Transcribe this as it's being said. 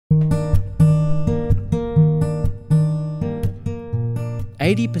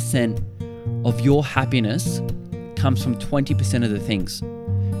80% of your happiness comes from 20% of the things.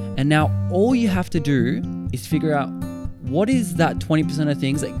 And now all you have to do is figure out what is that 20% of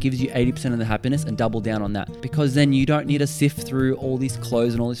things that gives you 80% of the happiness and double down on that. Because then you don't need to sift through all these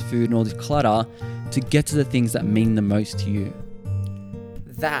clothes and all this food and all this clutter to get to the things that mean the most to you.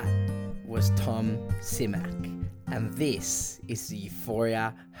 That was Tom Simak, and this is the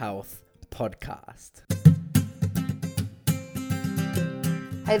Euphoria Health Podcast.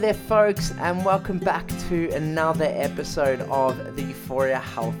 Hey there folks, and welcome back to another episode of the Euphoria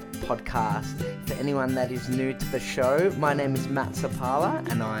Health Podcast. For anyone that is new to the show, my name is Matt Sapala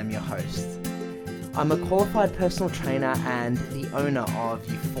and I am your host. I'm a qualified personal trainer and the owner of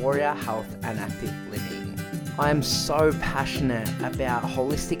Euphoria Health and Active Living. I am so passionate about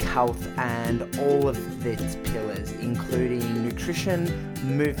holistic health and all of its pillars, including nutrition,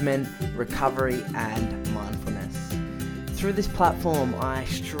 movement, recovery, and mindfulness. Through this platform, I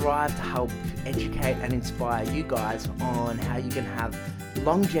strive to help educate and inspire you guys on how you can have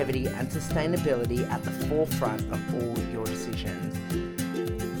longevity and sustainability at the forefront of all your decisions.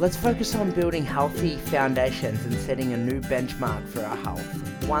 Let's focus on building healthy foundations and setting a new benchmark for our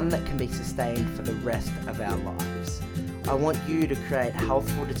health, one that can be sustained for the rest of our lives. I want you to create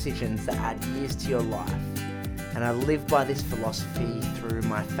healthful decisions that add years to your life. And I live by this philosophy through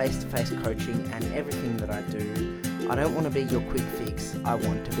my face-to-face coaching and everything that I do. I don't want to be your quick fix, I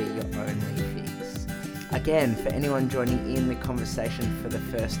want to be your only fix. Again, for anyone joining in the conversation for the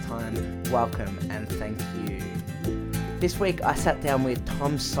first time, welcome and thank you. This week I sat down with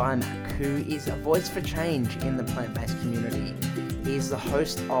Tom Simak, who is a voice for change in the plant-based community. He is the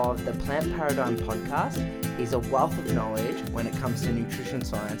host of the Plant Paradigm podcast. He's a wealth of knowledge when it comes to nutrition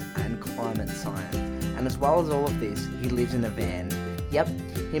science and climate science. And as well as all of this, he lives in a van. Yep,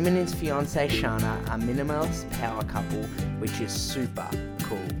 him and his fiancée Shana are minimalist power couple, which is super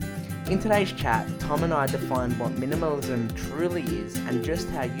cool. In today's chat, Tom and I define what minimalism truly is and just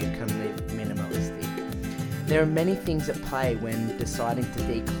how you can live minimalistic. There are many things at play when deciding to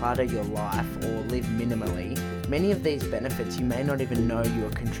declutter your life or live minimally. Many of these benefits you may not even know you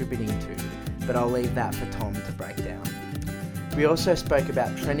are contributing to, but I'll leave that for Tom to break down. We also spoke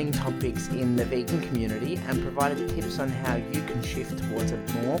about trending topics in the vegan community and provided tips on how you can shift towards a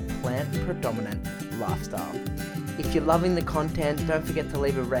more plant-predominant lifestyle. If you're loving the content, don't forget to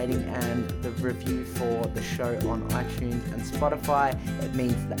leave a rating and the review for the show on iTunes and Spotify. It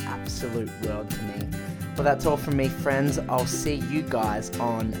means the absolute world to me. Well, that's all from me, friends. I'll see you guys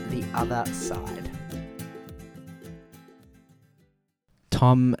on the other side.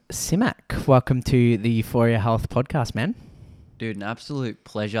 Tom Simak, welcome to the Euphoria Health Podcast, man. Dude, an absolute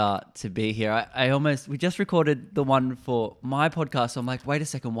pleasure to be here. We just recorded the one for my podcast. So I'm like, wait a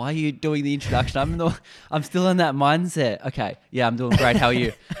second, why are you doing the introduction? I'm still in that mindset. Okay. Yeah, I'm doing great. How are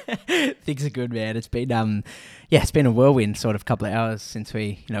you? Things are good, man. It's been, it's been a whirlwind sort of couple of hours since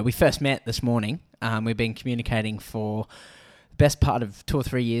we first met this morning. We've been communicating for the best part of 2 or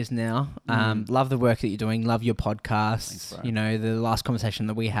 3 years now. Love the work that you're doing. Love your podcasts. Thanks, bro. The last conversation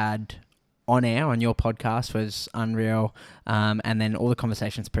that we had on air on your podcast was unreal, and then all the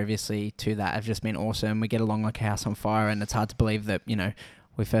conversations previously to that have just been awesome. We get along like a house on fire, and it's hard to believe that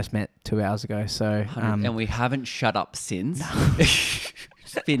we first met 2 hours ago. So and we haven't shut up since. It's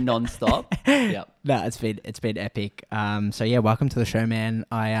been non-stop. Yep. No, it's been epic. So yeah, welcome to the show, man.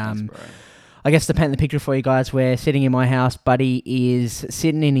 Thanks, bro. I guess to paint the picture for you guys, we're sitting in my house. Buddy is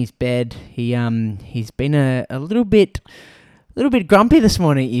sitting in his bed. He's been a little bit grumpy this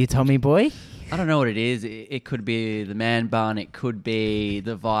morning, you Tommy boy. I don't know what it is. It could be the man bun. It could be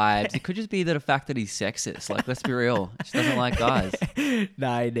the vibes. It could just be the fact that he's sexist. Like, let's be real. He just doesn't like guys.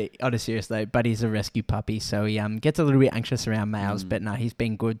 No, on a serious though, Buddy's a rescue puppy, so he gets a little bit anxious around males, but no, he's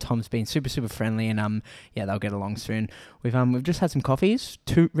been good. Tom's been super, super friendly, and they'll get along soon. We've just had some coffees,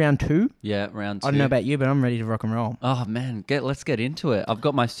 round two. Yeah, round two. I don't know about you, but I'm ready to rock and roll. Oh man, let's get into it. I've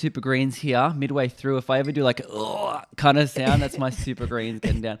got my super greens here midway through. If I ever do like a kind of sound, that's my super greens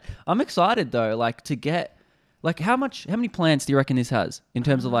getting down. I'm excited though, like to get how many plants do you reckon this has in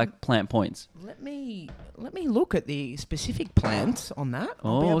terms of like plant points? Let me look at the specific plants on that.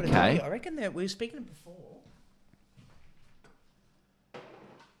 Oh, okay. I reckon that we were speaking before.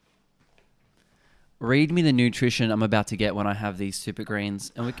 Read me the nutrition I'm about to get when I have these super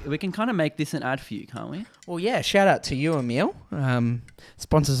greens. And we can kind of make this an ad for you, can't we? Well, yeah, shout out to you, Emil,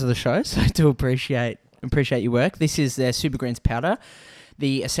 sponsors of the show. So I do appreciate your work. This is their Super Greens powder,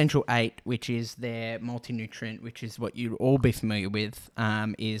 the Essential 8, which is their multi-nutrient, which is what you'd all be familiar with,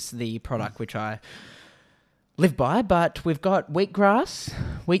 is the product which I live by. But we've got wheatgrass,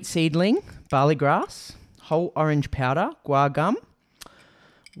 wheat seedling, barley grass, whole orange powder, guar gum,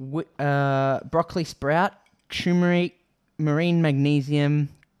 broccoli sprout, turmeric, marine magnesium,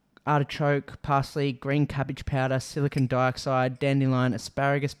 artichoke, parsley, green cabbage powder, silicon dioxide, dandelion,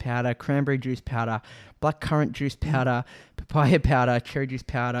 asparagus powder, cranberry juice powder, blackcurrant juice powder, papaya powder, cherry juice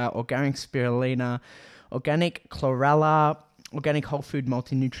powder, organic spirulina, organic chlorella, organic whole food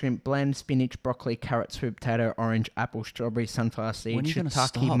multi-nutrient blend, spinach, broccoli, carrot, sweet potato, orange, apple, strawberry, sunflower seed,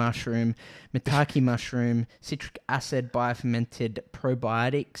 shiitake mushroom, maitake mushroom, citric acid, biofermented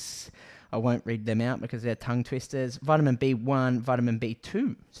probiotics. I won't read them out because they're tongue twisters. Vitamin B1, vitamin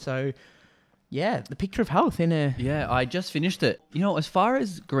B2. So, yeah, the picture of health in a... Yeah, I just finished it. You know, as far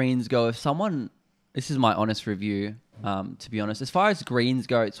as greens go, if someone... This is my honest review, to be honest. As far as greens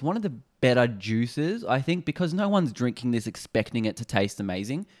go, it's one of the better juices, I think, because no one's drinking this expecting it to taste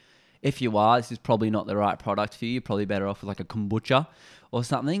amazing. If you are, this is probably not the right product for you. You're probably better off with like a kombucha or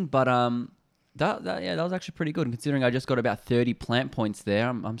something. But that was actually pretty good. And considering I just got about 30 plant points there,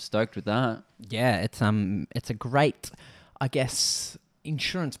 I'm stoked with that. Yeah, it's a great, I guess,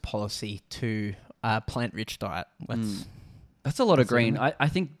 insurance policy to a plant-rich diet. That's a lot of green. I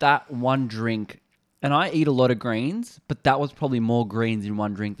think that one drink... And I eat a lot of greens, but that was probably more greens in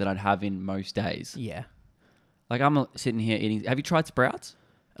one drink than I'd have in most days. Yeah. Like I'm sitting here eating... Have you tried sprouts?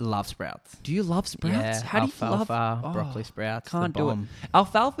 Love sprouts. Do you love sprouts? Yeah, How do you love... broccoli sprouts. Can't do it.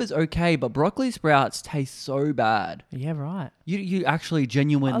 Alfalfa's okay, but broccoli sprouts taste so bad. Yeah, right. You actually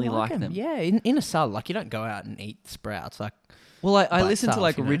genuinely like them. Yeah, in a salad. Like, you don't go out and eat sprouts. Like... Well, I listened to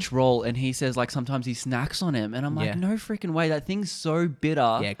like Rich Roll and he says like sometimes he snacks on him and I'm like, no freaking way. That thing's so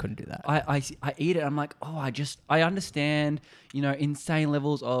bitter. Yeah, I couldn't do that. I eat it. I'm like, I understand, insane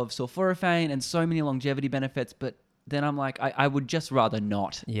levels of sulforaphane and so many longevity benefits. But then I'm like, I would just rather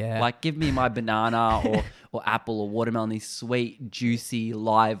not. Yeah. Like give me my banana or apple or watermelon, these sweet, juicy,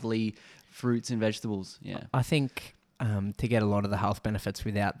 lively fruits and vegetables. Yeah. I think to get a lot of the health benefits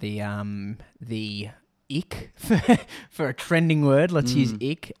without the ick for a trending word. Let's use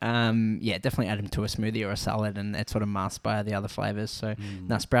ick. Definitely add them to a smoothie or a salad, and it's sort of masked by the other flavors. So,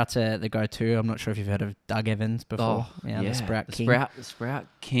 sprouts are the go-to. I'm not sure if you've heard of Doug Evans before. The Sprout King. The Sprout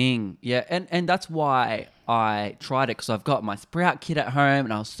King. Yeah, and that's why I tried it because I've got my Sprout kit at home,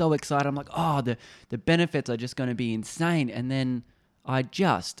 and I was so excited. I'm like, the benefits are just going to be insane, and then I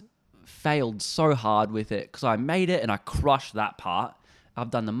just failed so hard with it because I made it and I crushed that part. I've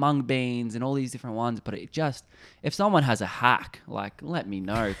done the mung beans and all these different ones, but it just, if someone has a hack, like, let me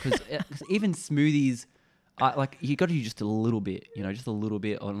know. Because even smoothies, you got to use just a little bit, just a little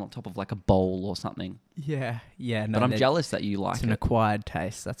bit on top of like a bowl or something. Yeah. No, but I'm jealous that you like it. It's an acquired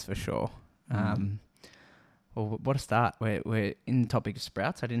taste, that's for sure. Well, what a start. We're in the topic of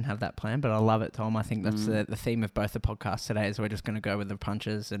sprouts. I didn't have that plan, but I love it, Tom. I think that's the theme of both the podcasts today is we're just going to go with the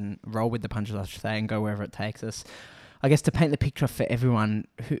punches and roll with the punches, I should say, and go wherever it takes us. I guess to paint the picture for everyone,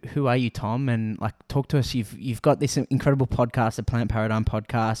 who are you, Tom? And like, talk to us. You've got this incredible podcast, the Plant Paradigm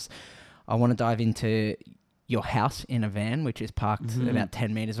podcast. I want to dive into your house in a van, which is parked about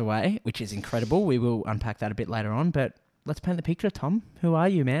 10 meters away, which is incredible. We will unpack that a bit later on, but let's paint the picture, Tom. Who are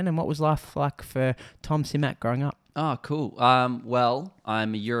you, man? And what was life like for Tom Simak growing up? Oh, cool. Well,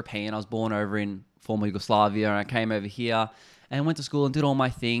 I'm a European. I was born over in former Yugoslavia and I came over here and went to school and did all my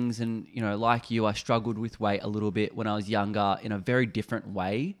things. And, like you, I struggled with weight a little bit when I was younger in a very different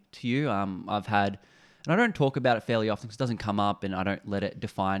way to you. I've had, and I don't talk about it fairly often because it doesn't come up and I don't let it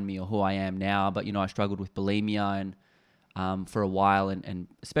define me or who I am now. But, I struggled with bulimia and for a while. And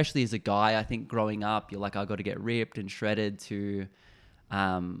especially as a guy, I think growing up, you're like, I got to get ripped and shredded to,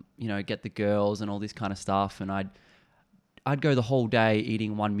 get the girls and all this kind of stuff. And I'd go the whole day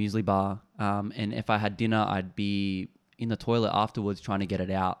eating one muesli bar. And if I had dinner, I'd be in the toilet afterwards trying to get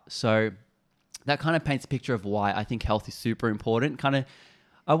it out. So that kind of paints a picture of why I think health is super important.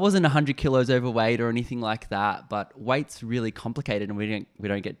 I wasn't 100 kilos overweight or anything like that, but weight's really complicated and we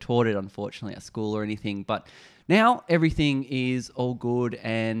don't get taught it, unfortunately, at school or anything. But now everything is all good,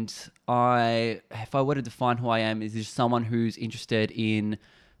 and if I were to define who I am, is just someone who's interested in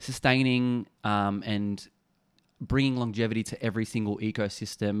sustaining and bringing longevity to every single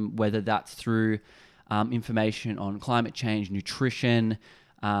ecosystem, whether that's through information on climate change, nutrition.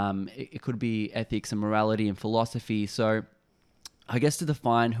 It could be ethics and morality and philosophy. So I guess to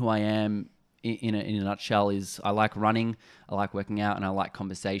define who I am in a nutshell is I like running, I like working out, and I like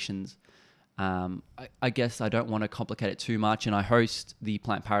conversations. I guess I don't want to complicate it too much. And I host the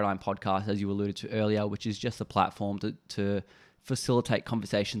Plant Paradigm podcast, as you alluded to earlier, which is just a platform to facilitate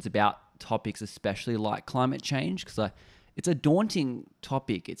conversations about topics, especially like climate change, because it's a daunting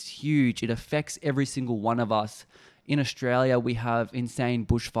topic. It's huge. It affects every single one of us. In Australia, we have insane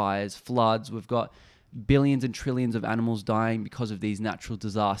bushfires, floods. We've got billions and trillions of animals dying because of these natural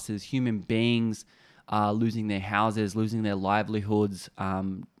disasters. Human beings are losing their houses, losing their livelihoods,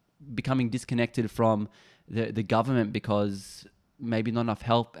 becoming disconnected from the government because maybe not enough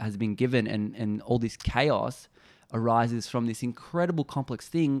help has been given, and all this chaos arises from this incredible complex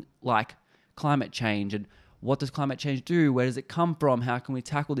thing like climate change. And what does climate change do? Where does it come from? How can we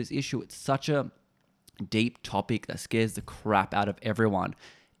tackle this issue? It's such a deep topic that scares the crap out of everyone.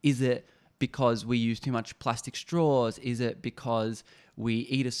 Is it because we use too much plastic straws? Is it because we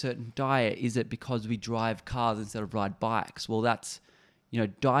eat a certain diet? Is it because we drive cars instead of ride bikes? Well, that's,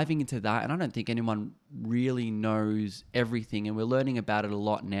 diving into that. And I don't think anyone really knows everything. And we're learning about it a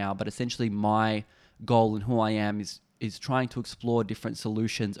lot now. But essentially my goal and who I am is trying to explore different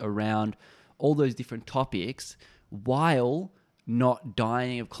solutions around all those different topics while not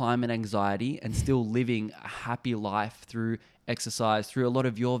dying of climate anxiety and still living a happy life through exercise, through a lot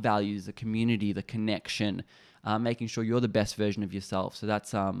of your values, the community, the connection, making sure you're the best version of yourself. So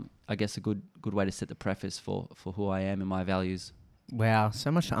that's, I guess, a good way to set the preface for who I am and my values. Wow,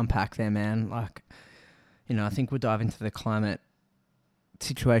 so much to unpack there, man. I think we'll dive into the climate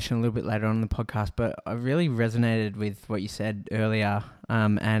situation a little bit later on in the podcast, but I really resonated with what you said earlier,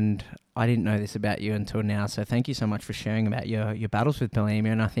 and I didn't know this about you until now, so thank you so much for sharing about your battles with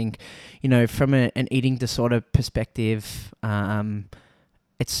bulimia. And I think, from an eating disorder perspective,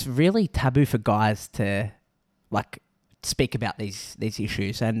 it's really taboo for guys to speak about these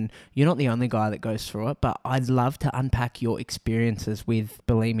issues, and you're not the only guy that goes through it, but I'd love to unpack your experiences with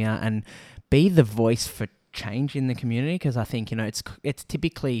bulimia and be the voice for change in the community, because I think it's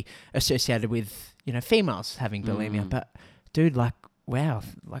typically associated with females having bulimia, but dude, wow,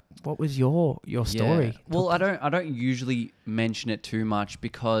 what was your story? Yeah. Well, I don't usually mention it too much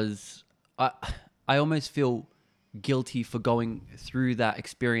because I almost feel guilty for going through that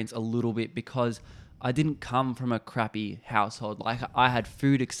experience a little bit, because I didn't come from a crappy household. I had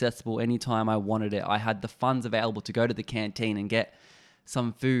food accessible anytime I wanted it. I had the funds available to go to the canteen and get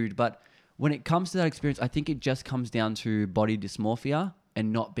some food, but when it comes to that experience, I think it just comes down to body dysmorphia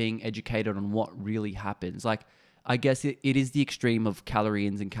and not being educated on what really happens. I guess it is the extreme of calorie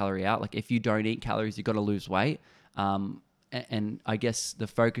ins and calorie out. If you don't eat calories, you've got to lose weight. And I guess the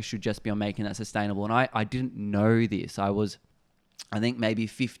focus should just be on making that sustainable. And I didn't know this. I was, I think, maybe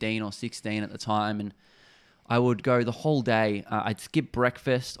 15 or 16 at the time. And I would go the whole day. I'd skip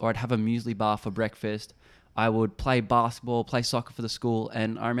breakfast, or I'd have a muesli bar for breakfast. I would play basketball, play soccer for the school.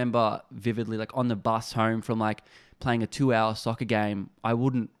 And I remember vividly, on the bus home from playing a 2-hour soccer game, I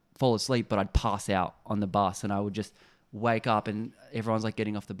wouldn't fall asleep, but I'd pass out on the bus, and I would just wake up and everyone's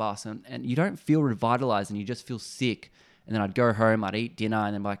getting off the bus, and you don't feel revitalized and you just feel sick. And then I'd go home, I'd eat dinner,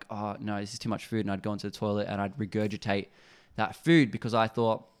 and then oh no, this is too much food. And I'd go into the toilet and I'd regurgitate that food because I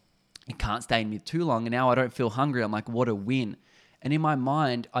thought it can't stay in me too long. And now I don't feel hungry. I'm what a win. And in my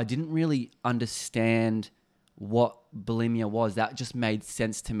mind, I didn't really understand what bulimia was. That just made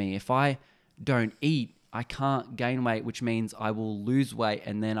sense to me. If I don't eat, I can't gain weight, which means I will lose weight,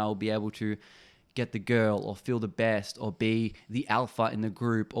 and then I'll be able to get the girl or feel the best or be the alpha in the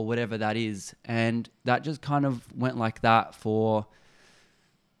group or whatever that is. And that just kind of went like that for,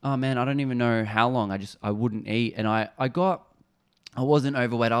 I don't even know how long. I wouldn't eat. And I wasn't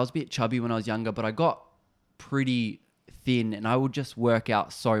overweight. I was a bit chubby when I was younger, but I got pretty thin, and I would just work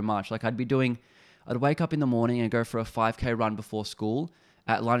out so much. I'd wake up in the morning and go for a 5K run before school.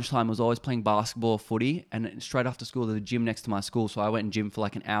 At lunchtime, I was always playing basketball or footy, and straight after school, there's a gym next to my school. So I went and gym for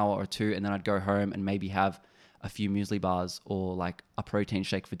an hour or two, and then I'd go home and maybe have a few muesli bars or a protein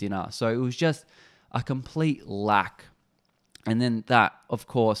shake for dinner. So it was just a complete lack. And then that, of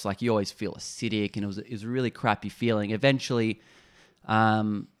course, you always feel acidic, and it was a really crappy feeling. Eventually, I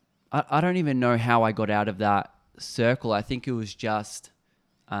don't even know how I got out of that circle. I think it was just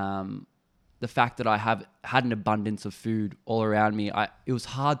the fact that I had an abundance of food all around me. It was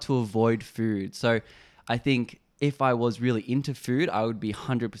hard to avoid food. So I think if I was really into food, I would be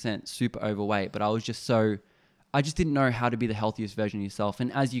 100% super overweight. But I just didn't know how to be the healthiest version of yourself. And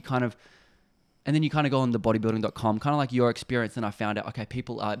then you kind of go on the bodybuilding.com, kind of like your experience. And I found out, okay,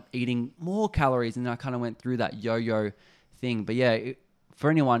 people are eating more calories. And I kind of went through that yo-yo thing. But yeah, for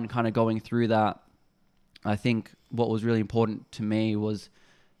anyone kind of going through that, I think what was really important to me was,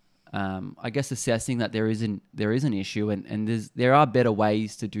 I guess, assessing that there is an issue, and there are better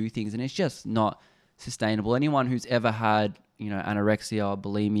ways to do things, and it's just not sustainable. Anyone who's ever had anorexia or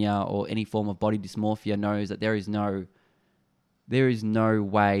bulimia or any form of body dysmorphia knows that there is no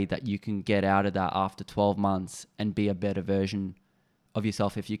way that you can get out of that after 12 months and be a better version of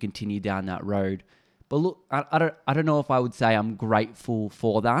yourself if you continue down that road. But look, I don't know if I would say I'm grateful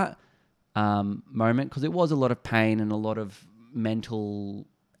for that, moment, because it was a lot of pain and a lot of mental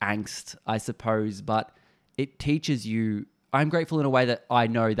angst, I suppose, but it teaches you. I'm grateful in a way that I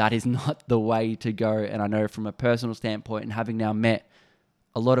know that is not the way to go, and I know from a personal standpoint, and having now met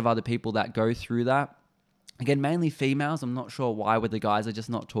a lot of other people that go through that, again, mainly females. I'm not sure why with the guys are just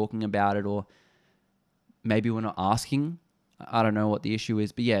not talking about it, or maybe we're not asking. I don't know what the issue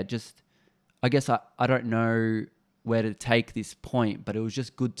is, but yeah, just, I guess I don't know where to take this point, but it was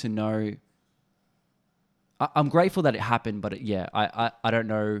just good to know. I'm grateful that it happened, but I don't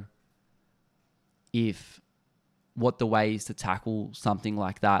know if what the way is to tackle something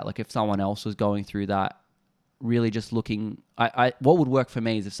like that. Like if someone else was going through that, really just looking, what would work for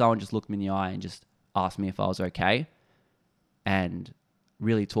me is if someone just looked me in the eye and just asked me if I was okay, and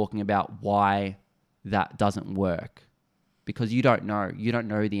really talking about why that doesn't work, because you don't know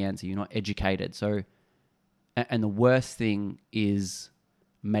the answer. You're not educated. So, and the worst thing is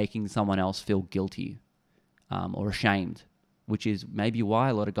making someone else feel guilty, or ashamed, which is maybe why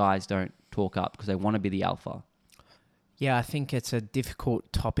a lot of guys don't talk up, because they want to be the alpha. Yeah, I think it's a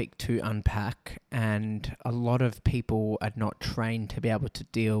difficult topic to unpack, and a lot of people are not trained to be able to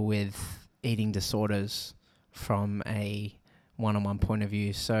deal with eating disorders from a one-on-one point of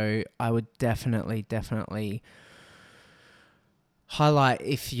view. So I would definitely highlight,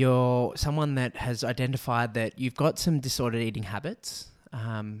 if you're someone that has identified that you've got some disordered eating habits,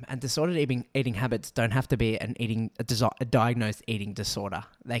 and disordered eating habits don't have to be a diagnosed eating disorder.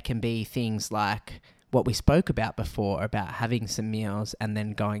 They can be things like what we spoke about before, about having some meals and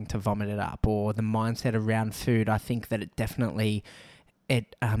then going to vomit it up, or the mindset around food. I think that it definitely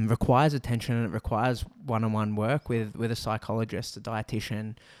requires attention, and it requires one-on-one work with a psychologist, a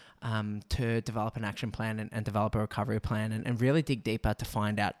dietitian, to develop an action plan and develop a recovery plan, and really dig deeper to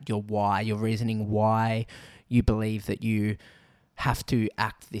find out your why, your reasoning, why you believe that you have to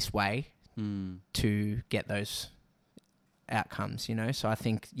act this way to get those outcomes, So I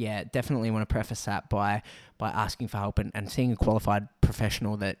think, definitely want to preface that by asking for help and seeing a qualified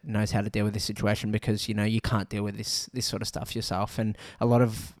professional that knows how to deal with this situation, because, you can't deal with this sort of stuff yourself. And a lot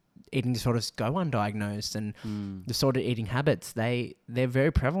of eating disorders go undiagnosed, and disordered eating habits, they're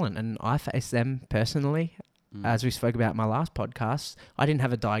very prevalent, and I face them personally. As we spoke about in my last podcast, I didn't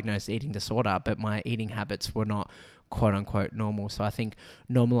have a diagnosed eating disorder, but my eating habits were not quote unquote normal. So I think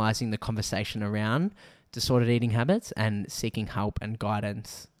normalizing the conversation around disordered eating habits and seeking help and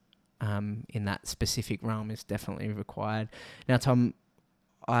guidance in that specific realm is definitely required. Now, Tom,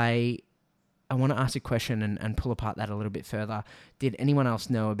 I want to ask a question and pull apart that a little bit further. Did anyone else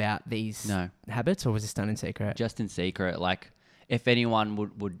know about these habits, or was this done in secret? Just in secret. Like, if anyone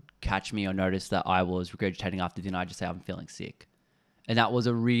would catch me or notice that I was regurgitating after dinner, I'd just say I'm feeling sick. And that was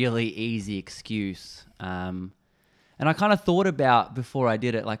a really easy excuse. And I kind of thought about, before I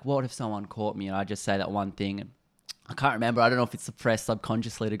did it, like, what if someone caught me and I just say that one thing? And I can't remember. I don't know if it's suppressed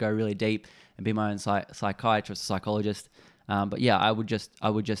subconsciously to go really deep and be my own psychiatrist, psychologist. But yeah, I would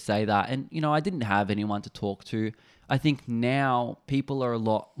just say that. And, I didn't have anyone to talk to. I think now people are a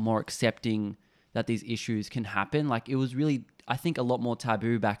lot more accepting that these issues can happen. Like, it was really, I think, a lot more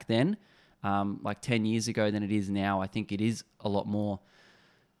taboo back then, like 10 years ago, than it is now. I think it is a lot more,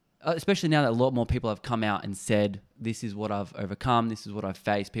 especially now that a lot more people have come out and said, this is what I've overcome, this is what I've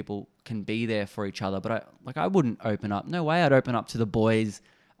faced. People can be there for each other. But I wouldn't open up. No way I'd open up to the boys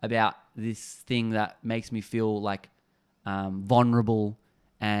about this thing that makes me feel like vulnerable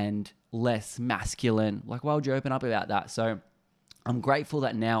and less masculine. Like, why would you open up about that? So I'm grateful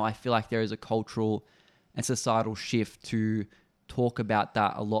that now I feel like there is a cultural and societal shift to talk about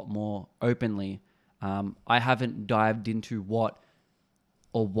that a lot more openly. I haven't dived into what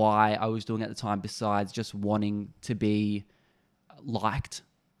or why I was doing at the time, besides just wanting to be liked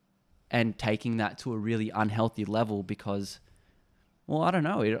and taking that to a really unhealthy level, because, well, I don't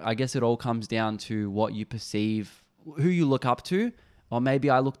know. I guess it all comes down to what you perceive, who you look up to. Or maybe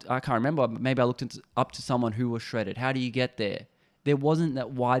I can't remember, but maybe I looked up to someone who was shredded. How do you get there? There wasn't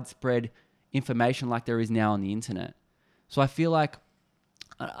that widespread information like there is now on the internet. So I feel like,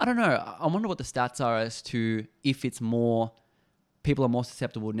 I don't know, I wonder what the stats are as to if it's more, people are more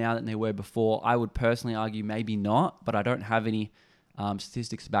susceptible now than they were before. I would personally argue maybe not, but I don't have any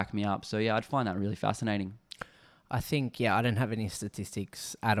statistics to back me up. So yeah, I'd find that really fascinating. I think, I don't have any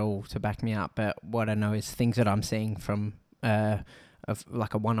statistics at all to back me up, but what I know is things that I'm seeing from of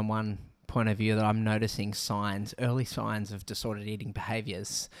like a one-on-one point of view, that I'm noticing early signs of disordered eating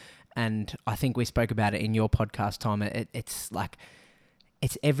behaviors. And I think we spoke about it in your podcast, Tom. It's like,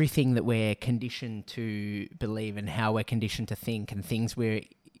 it's everything that we're conditioned to believe and how we're conditioned to think, and things we're,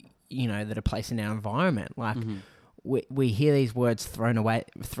 that are placed in our environment. Like, we hear these words thrown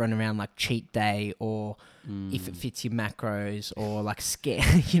around like cheat day, or if it fits your macros, or like scare,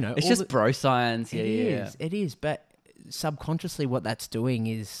 It's just bro science. It is. But subconsciously what that's doing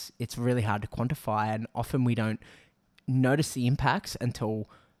is it's really hard to quantify, and often we don't notice the impacts until,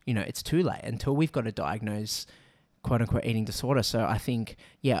 it's too late, until we've got to diagnose quote unquote eating disorder. So I think,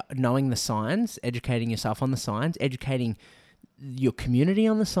 knowing the signs, educating yourself on the signs, educating your community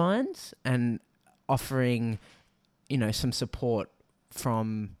on the signs, and offering, some support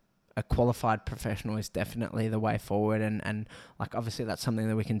from a qualified professional is definitely the way forward. And like, obviously that's something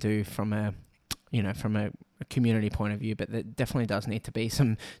that we can do from a community point of view, but there definitely does need to be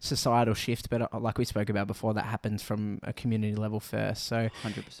some societal shift. But like we spoke about before, that happens from a community level first. So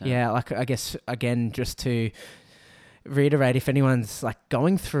 100%. Yeah, like I guess, again, just to reiterate, if anyone's like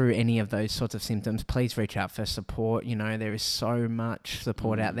going through any of those sorts of symptoms, please reach out for support. There is so much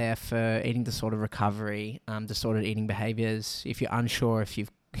support out there for eating disorder recovery, disordered eating behaviors. If you're unsure,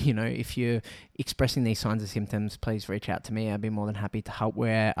 if you're expressing these signs and symptoms, please reach out to me. I'd be more than happy to help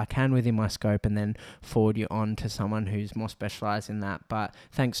where I can within my scope, and then forward you on to someone who's more specialized in that. But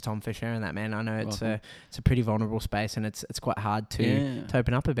thanks, Tom, for sharing that, man. I know it's a pretty vulnerable space, and it's quite hard to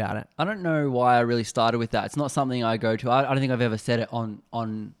open up about it. I don't know why I really started with that. It's not something I go to. I don't think I've ever said it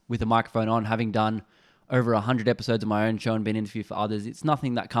on with a microphone on, having done over 100 episodes of my own show and been interviewed for others. It's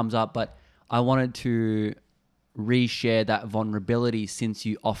nothing that comes up, but I wanted to reshare that vulnerability since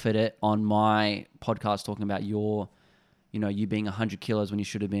you offered it on my podcast, talking about you being 100 kilos when you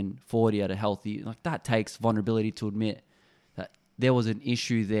should have been 40 at a healthy, like, that takes vulnerability to admit that there was an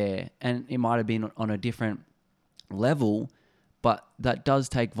issue there, and it might have been on a different level, but that does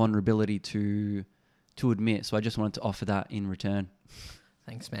take vulnerability to admit. So I just wanted to offer that in return.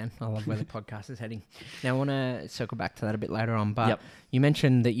 Thanks, man. I love where the podcast is heading. Now, I want to circle back to that a bit later on, but you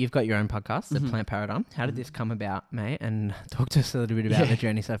mentioned that you've got your own podcast, The Plant Paradigm. How did this come about, mate? And talk to us a little bit about the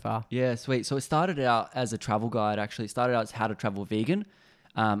journey so far. Yeah, sweet. So it started out as a travel guide, actually. It started out as how to travel vegan.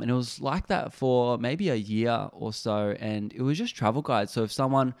 And it was like that for maybe a year or so. And it was just travel guides. So if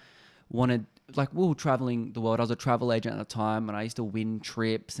someone wanted, like, we were traveling the world. I was a travel agent at the time, and I used to win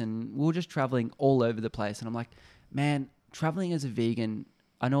trips, and we were just traveling all over the place. And I'm like, man, traveling as a vegan,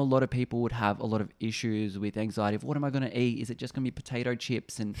 I know a lot of people would have a lot of issues with anxiety of, what am I going to eat? Is it just going to be potato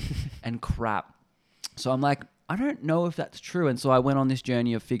chips and crap? So I'm like, I don't know if that's true. And so I went on this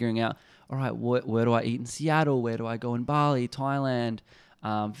journey of figuring out, all right, where do I eat in Seattle? Where do I go in Bali, Thailand,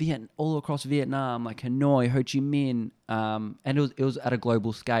 all across Vietnam, like Hanoi, Ho Chi Minh. And it was at a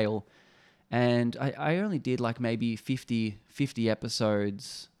global scale. And I only did like maybe 50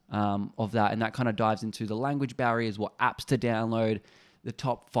 episodes of that. And that kind of dives into the language barriers, what apps to download, the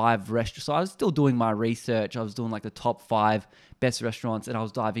top 5 restaurants. So I was still doing my research. I was doing like the top 5 best restaurants, and I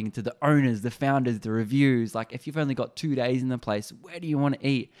was diving into the owners, the founders, the reviews. Like, if you've only got 2 days in the place, where do you want to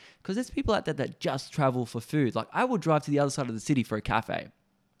eat? Because there's people out there that just travel for food. Like, I would drive to the other side of the city for a cafe.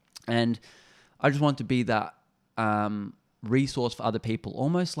 And I just wanted to be that resource for other people.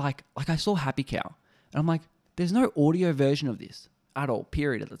 Almost like I saw Happy Cow, and I'm like, there's no audio version of this at all,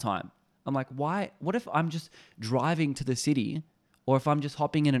 period, at the time. I'm like, why? What if I'm just driving to the city, or if I'm just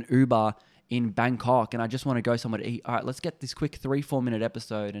hopping in an Uber in Bangkok and I just want to go somewhere to eat? All right, let's get this quick 3-4 minute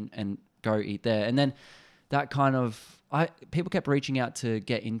episode and go eat there. And then that kind of, people kept reaching out to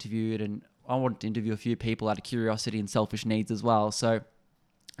get interviewed, and I wanted to interview a few people out of curiosity and selfish needs as well. So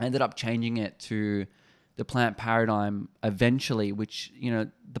I ended up changing it to the plant paradigm eventually, which,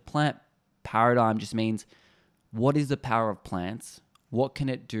 the plant paradigm just means, what is the power of plants? What can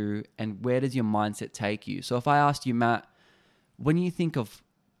it do? And where does your mindset take you? So if I asked you, Matt, when you think of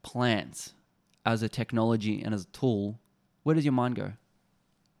plants as a technology and as a tool, where does your mind go?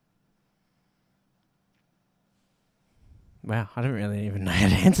 Wow, I don't really even know how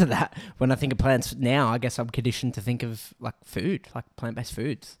to answer that. When I think of plants now, I guess I'm conditioned to think of like food, like plant-based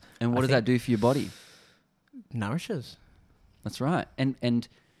foods. And what does that do for your body? Nourishes. That's right. And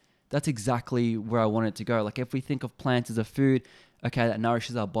that's exactly where I want it to go. Like, if we think of plants as a food, okay, that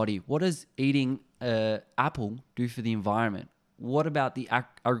nourishes our body. What does eating an apple do for the environment? What about the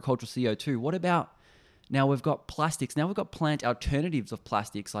agricultural CO2? What about, now we've got plastics. Now we've got plant alternatives of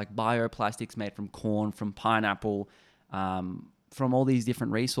plastics, like bioplastics made from corn, from pineapple, from all these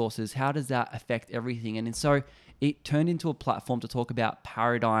different resources. How does that affect everything? And so it turned into a platform to talk about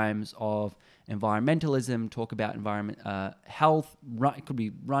paradigms of environmentalism, talk about environment, health. It could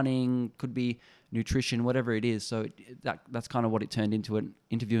be running, could be nutrition, whatever it is. So that's kind of what it turned into,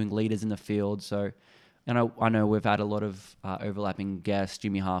 interviewing leaders in the field. So, and I know we've had a lot of overlapping guests,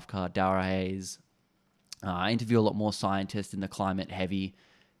 Jimmy Halfcar, Dara Hayes. I interview a lot more scientists in the climate heavy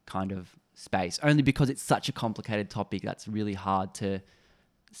kind of space, only because it's such a complicated topic that's really hard to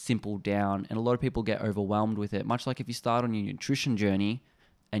simple down, and a lot of people get overwhelmed with it. Much like if you start on your nutrition journey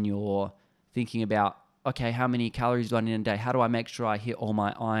and you're thinking about, okay, how many calories do I need in a day? How do I make sure I hit all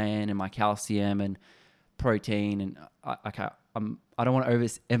my iron and my calcium and protein? And I don't want to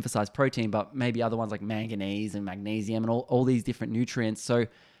overemphasize protein, but maybe other ones like manganese and magnesium and all these different nutrients. So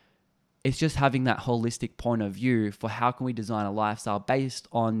it's just having that holistic point of view for how can we design a lifestyle based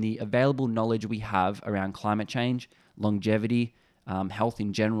on the available knowledge we have around climate change, longevity, health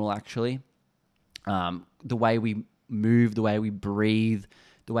in general, actually, the way we move, the way we breathe,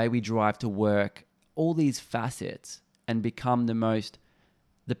 the way we drive to work, all these facets, and become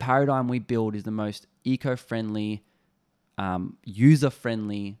the paradigm we build is the most eco-friendly,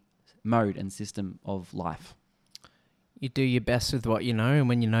 user-friendly mode and system of life. You do your best with what you know, and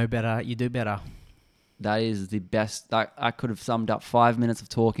when you know better, you do better. That is the best. I could have summed up 5 minutes of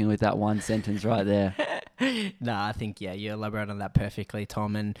talking with that one sentence right there. No, I think, you elaborate on that perfectly,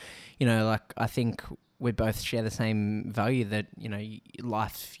 Tom. And, I think we both share the same value that,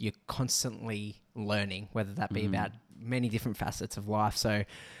 life, you're constantly learning, whether that be about many different facets of life. So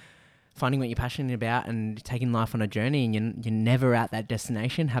finding what you're passionate about and taking life on a journey, and you're never at that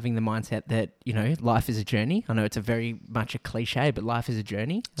destination, having the mindset that, life is a journey. I know it's a very much a cliche, but life is a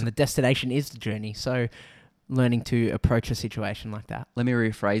journey and the destination is the journey. So learning to approach a situation like that. Let me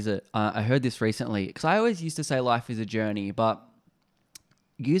rephrase it. I heard this recently because I always used to say life is a journey, but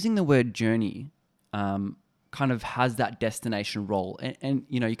using the word journey kind of has that destination role. And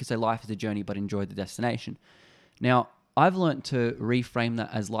you could say life is a journey, but enjoy the destination. Now, I've learned to reframe that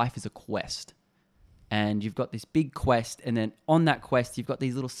as life is a quest. And you've got this big quest, and then on that quest, you've got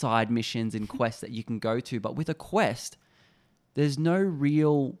these little side missions and quests that you can go to. But with a quest, there's no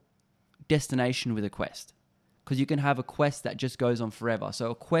real destination with a quest, because you can have a quest that just goes on forever.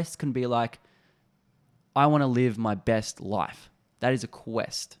 So a quest can be like, I want to live my best life. That is a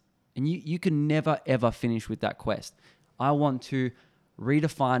quest. And you can never, ever finish with that quest. I want to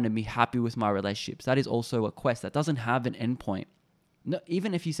redefine and be happy with my relationships. That is also a quest that doesn't have an endpoint. No,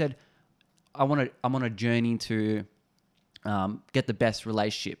 even if you said, I'm on a journey to get the best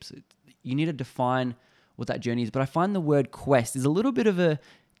relationships, you need to define what that journey is. But I find the word quest is a little bit of a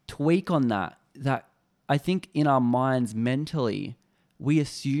tweak on that I think in our minds mentally, we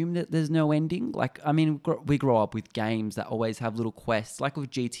assume that there's no ending. We grow up with games that always have little quests, like with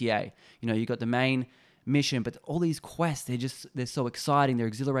GTA. You got the main mission, but all these quests, they're so exciting, they're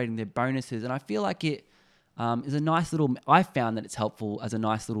exhilarating, they're bonuses. And I feel like it is a nice little, I found that it's helpful as a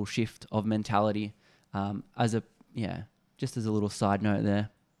nice little shift of mentality, just as a little side note there.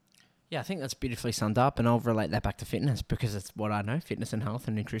 Yeah, I think that's beautifully summed up, and I'll relate that back to fitness because it's what I know, fitness and health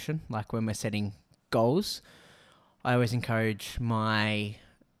and nutrition. Like when we're setting goals, I always encourage my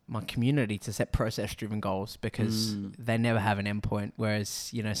community to set process-driven goals because they never have an endpoint.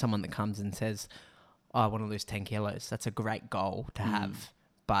 Whereas, someone that comes and says, I want to lose 10 kilos, that's a great goal to have,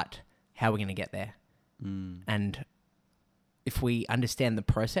 but how are we going to get there? And if we understand the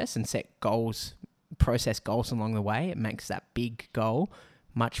process and set goals, process goals along the way, it makes that big goal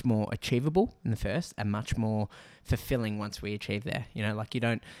much more achievable in the first and much more fulfilling once we achieve there.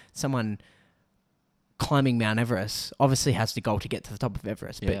 Someone climbing Mount Everest obviously has the goal to get to the top of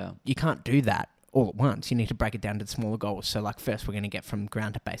Everest, but you can't do that all at once. You need to break it down to the smaller goals. So first we're going to get from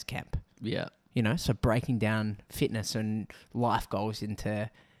ground to base camp. Yeah. So breaking down fitness and life goals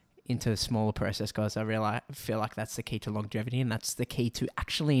into smaller process goals, I feel like that's the key to longevity, and that's the key to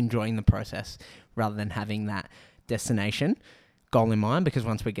actually enjoying the process rather than having that destination goal in mind, because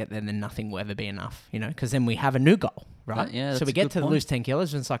once we get there, then nothing will ever be enough, because then we have a new goal, right? So we get to lose 10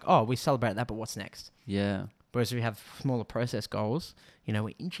 kilos and it's like, oh, we celebrate that, but what's next? Yeah. Whereas if we have smaller process goals,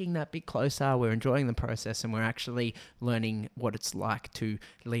 we're inching that bit closer, we're enjoying the process, and we're actually learning what it's like to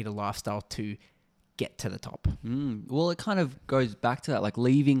lead a lifestyle to get to the top. Well, it kind of goes back to that, like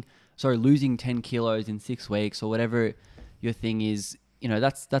losing 10 kilos in 6 weeks or whatever your thing is,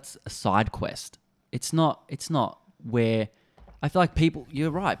 that's a side quest. It's not where I feel like you're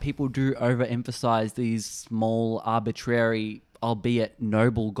right, people do overemphasize these small, arbitrary, albeit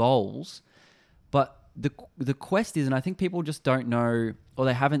noble goals. But the quest is, and I think people just don't know, or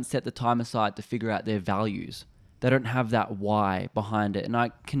they haven't set the time aside to figure out their values. They don't have that why behind it. And I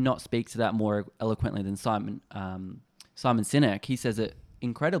cannot speak to that more eloquently than Simon Sinek. He says it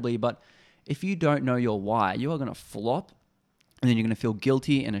incredibly, but if you don't know your why, you are going to flop, and then you're going to feel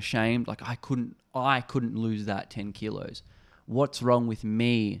guilty and ashamed. Like, I couldn't lose that 10 kilos. What's wrong with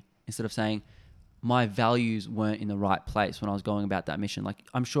me? Instead of saying my values weren't in the right place when I was going about that mission. Like,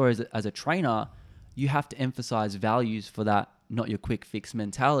 I'm sure as a trainer, you have to emphasize values for that not your quick fix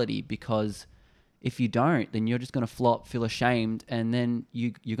mentality, because if you don't, then you're just going to flop, feel ashamed, and then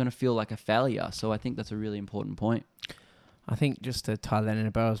you're going to feel like a failure. So I think that's a really important point. I think just to tie that in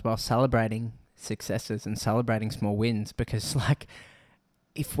a bow as well, celebrating successes and celebrating small wins, because like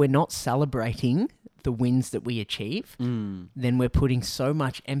if we're not celebrating the wins that we achieve, then we're putting so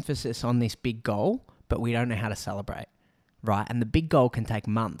much emphasis on this big goal, but we don't know how to celebrate, right? And the big goal can take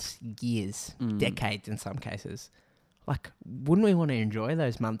months, years, decades in some cases. Like, wouldn't we want to enjoy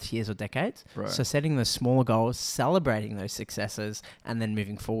those months, years, or decades? Right. So setting those smaller goals, celebrating those successes, and then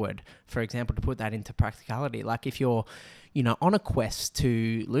moving forward. For example, to put that into practicality, like if you're, on a quest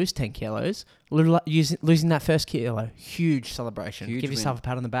to lose 10 kilos, losing that first kilo, huge celebration. Huge Give yourself win. a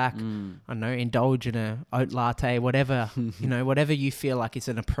pat on the back. I don't know, indulge in a oat latte, whatever, whatever you feel like is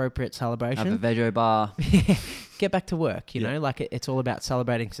an appropriate celebration. Have a veggie bar. Get back to work, you know, like it's all about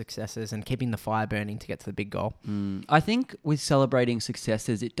celebrating successes and keeping the fire burning to get to the big goal. I think with celebrating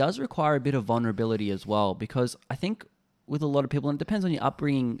successes, it does require a bit of vulnerability as well, because I think with a lot of people, and it depends on your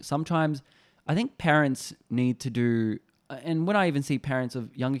upbringing, sometimes I think parents need to do, and when I even see parents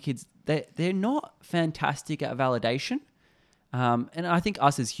of younger kids, they're not fantastic at validation. And I think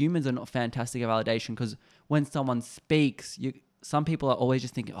us as humans are not fantastic at validation, because when someone speaks, some people are always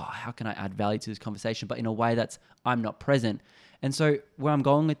just thinking, oh, how can I add value to this conversation? But in a way that's, I'm not present. And so where I'm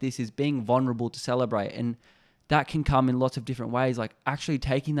going with this is being vulnerable to celebrate. And that can come in lots of different ways, like actually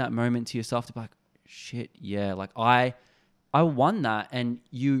taking that moment to yourself to be like, shit, yeah, like I won that. And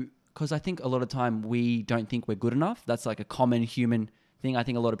because I think a lot of time we don't think we're good enough. That's like a common human thing. I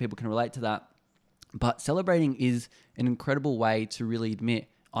think a lot of people can relate to that. But celebrating is an incredible way to really admit,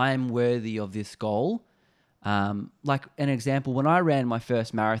 I am worthy of this goal. Like an example, when I ran my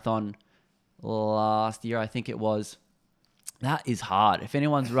first marathon last year, I think it was, that is hard. If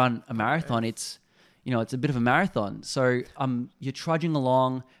anyone's run a marathon, it's a bit of a marathon. So you're trudging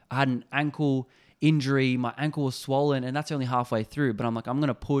along. I had an ankle injury. My ankle was swollen, and that's only halfway through. But I'm like, I'm going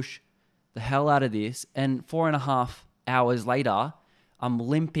to push the hell out of this. And 4.5 hours later, I'm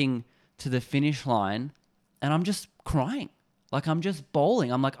limping to the finish line, and I'm just crying. Like, I'm just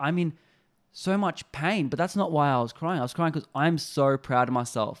bawling. I'm like, I'm in so much pain, but that's not why I was crying. I was crying because I'm so proud of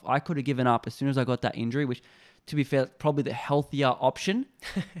myself. I could have given up as soon as I got that injury, which, to be fair, probably the healthier option.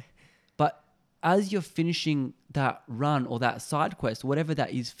 But as you're finishing that run or that side quest, whatever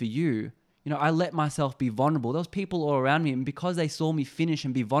that is for you, I let myself be vulnerable. There was people all around me, and because they saw me finish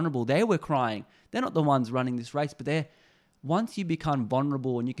and be vulnerable, they were crying. They're not the ones running this race, but once you become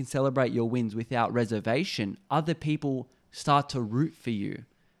vulnerable and you can celebrate your wins without reservation, other people start to root for you.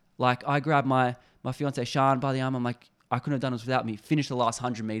 Like, I grabbed my fiance Sean by the arm. I'm like, I couldn't have done this without me. Finish the last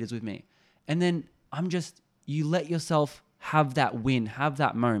 100 meters with me. And then you let yourself have that win, have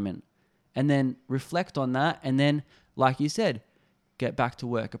that moment, and then reflect on that. And then, like you said, get back to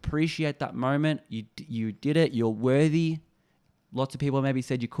work. Appreciate that moment. You did it. You're worthy. Lots of people maybe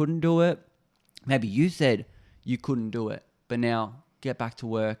said you couldn't do it. Maybe you said you couldn't do it. But now get back to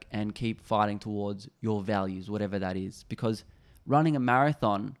work and keep fighting towards your values, whatever that is. Because running a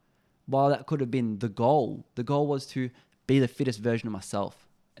marathon, while that could have been the goal was to be the fittest version of myself.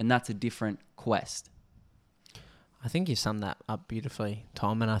 And that's a different quest. I think you summed that up beautifully,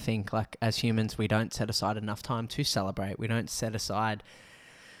 Tom. And I think, like, as humans, we don't set aside enough time to celebrate. We don't set aside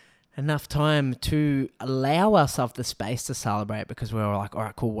enough time to allow ourselves the space to celebrate, because we're like, all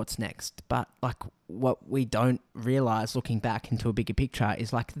right, cool, what's next? But like, what we don't realize looking back into a bigger picture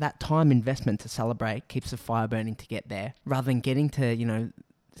is like that time investment to celebrate keeps the fire burning to get there, rather than getting to,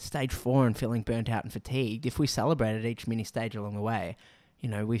 stage 4 and feeling burnt out and fatigued. If we celebrated each mini stage along the way,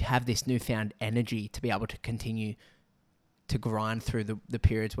 we have this newfound energy to be able to continue to grind through the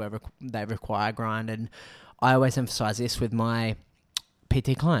periods where they require grind. And I always emphasize this with my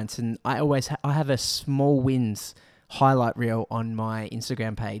PT clients, and I have a small wins highlight reel on my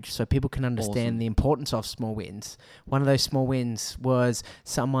Instagram page so people can understand the importance of small wins. One of those small wins was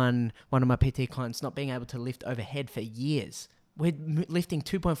one of my PT clients not being able to lift overhead for years. We're lifting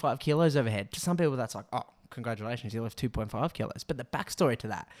 2.5 kilos overhead. To some people, that's like, oh, congratulations, you lift 2.5 kilos. But the backstory to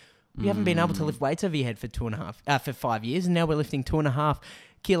that, we haven't been able to lift weights over your head for 5 years, and now we're lifting 2.5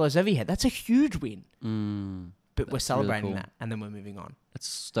 kilos over your head. That's a huge win. But we're celebrating really cool. that, and then we're moving on. It's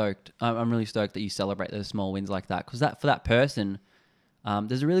stoked. I'm really stoked that you celebrate those small wins like that, because for that person,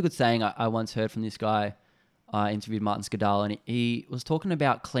 there's a really good saying I once heard from this guy. I interviewed Martin Skadal, and he was talking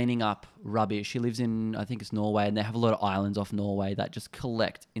about cleaning up rubbish. He lives in, I think it's Norway, and they have a lot of islands off Norway that just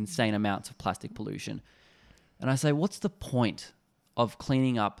collect insane amounts of plastic pollution. And I say, what's the point of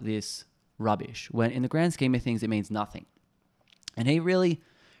cleaning up this rubbish when in the grand scheme of things, it means nothing? And he really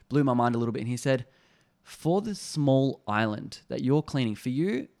blew my mind a little bit. And he said, for the small island that you're cleaning, for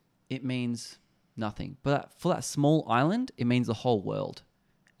you, it means nothing. But for that small island, it means the whole world.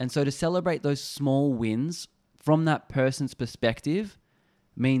 And so to celebrate those small wins from that person's perspective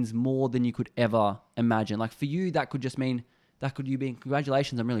means more than you could ever imagine. Like for you, that could just mean, that could you being,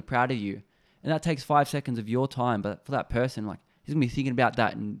 congratulations, I'm really proud of you. And that takes 5 seconds of your time. But for that person, like he's going to be thinking about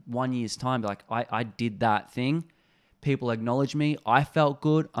that in 1 year's time. Like I did that thing. People acknowledge me. I felt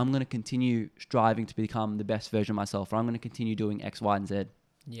good. I'm going to continue striving to become the best version of myself. Or I'm going to continue doing X, Y, and Z.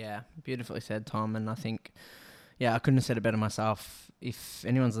 Yeah, beautifully said, Tom. And I think, I couldn't have said it better myself. If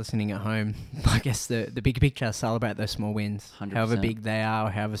anyone's listening at home, I guess the big picture, celebrate those small wins. 100%. However big they are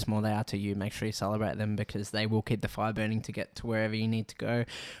or however small they are to you, make sure you celebrate them because they will keep the fire burning to get to wherever you need to go,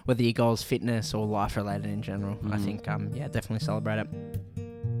 whether your goals fitness or life related in general. I think, definitely celebrate it.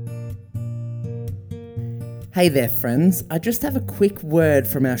 Hey there, friends. I just have a quick word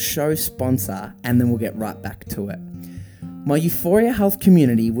from our show sponsor and then we'll get right back to it. My Euphoria Health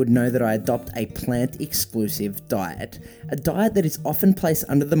community would know that I adopt a plant-exclusive diet, a diet that is often placed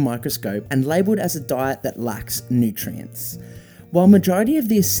under the microscope and labelled as a diet that lacks nutrients. While majority of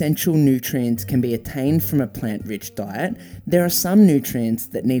the essential nutrients can be attained from a plant-rich diet, there are some nutrients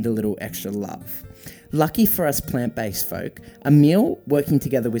that need a little extra love. Lucky for us plant-based folk, Emil, working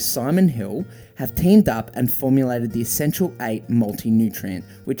together with Simon Hill, have teamed up and formulated the Essential 8 multi-nutrient,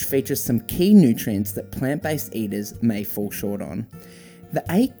 which features some key nutrients that plant-based eaters may fall short on. The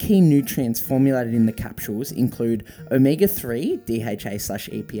 8 key nutrients formulated in the capsules include omega-3,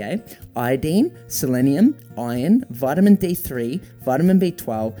 DHA/EPA, iodine, selenium, iron, vitamin D3, vitamin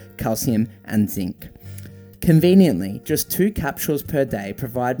B12, calcium, and zinc. Conveniently, just 2 capsules per day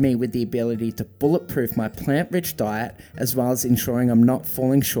provide me with the ability to bulletproof my plant-rich diet as well as ensuring I'm not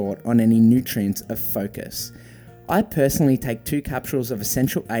falling short on any nutrients of focus. I personally take 2 capsules of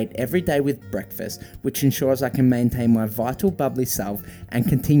Essential 8 every day with breakfast, which ensures I can maintain my vital bubbly self and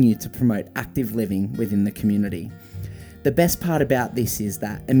continue to promote active living within the community. The best part about this is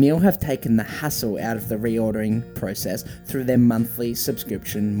that Emil have taken the hassle out of the reordering process through their monthly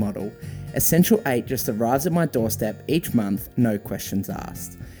subscription model. Essential 8 just arrives at my doorstep each month, no questions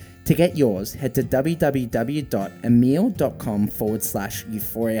asked. To get yours, head to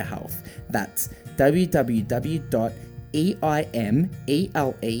www.emil.com/Euphoria Health. That's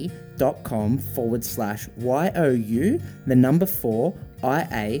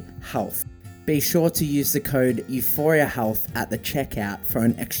www.emile.com/YOU4IA Health. Be sure to use the code Euphoria Health at the checkout for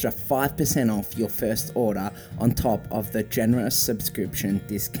an extra 5% off your first order on top of the generous subscription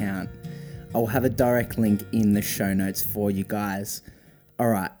discount. I'll have a direct link in the show notes for you guys. All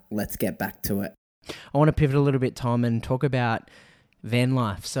right, let's get back to it. I want to pivot a little bit, Tom, and talk about van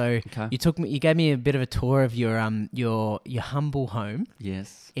life. So you gave me a bit of a tour of your humble home.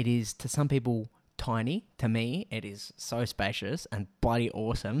 Yes. It is to some people tiny. To me, it is so spacious and bloody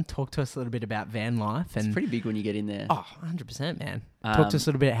awesome. Talk to us a little bit about van life. It's pretty big when you get in there. Oh, 100%, man. Talk to us a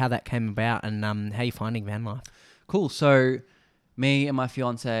little bit how that came about and how you're finding van life. Cool. So me and my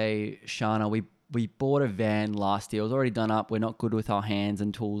fiance, Shana, we bought a van last year. It was already done up. We're not good with our hands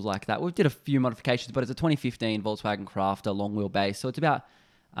and tools like that. We did a few modifications, but it's a 2015 Volkswagen Crafter long wheelbase. So it's about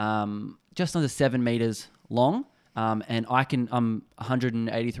just under 7 meters long. And I'm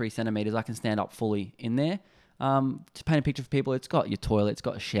 183 centimeters. I can stand up fully in there. To paint a picture for people, it's got your toilet, it's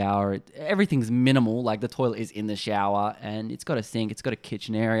got a shower. Everything's minimal. Like the toilet is in the shower and it's got a sink. It's got a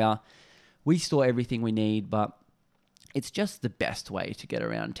kitchen area. We store everything we need, but it's just the best way to get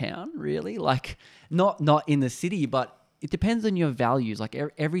around town, really. Like, not in the city, but it depends on your values. Like,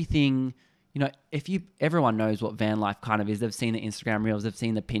 everything, everyone knows what van life kind of is. They've seen the Instagram reels, they've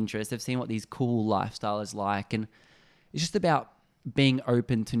seen the Pinterest, they've seen what these cool lifestyle is like. And it's just about being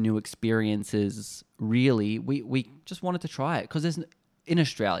open to new experiences, really. We just wanted to try it because in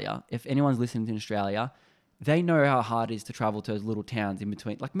Australia, if anyone's listening in Australia, they know how hard it is to travel to those little towns in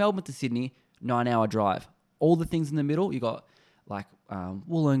between. Like Melbourne to Sydney, 9-hour drive. All the things in the middle, you got like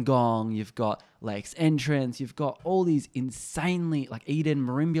Wollongong, you've got Lakes Entrance, you've got all these insanely, like Eden,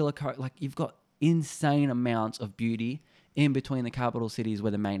 Merimbula, like you've got insane amounts of beauty in between the capital cities where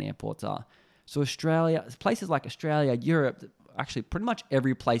the main airports are. So Australia, places like Australia, Europe, actually pretty much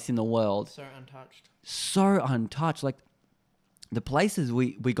every place in the world. So untouched. Like the places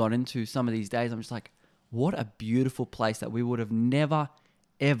we got into some of these days, I'm just like, what a beautiful place that we would have never,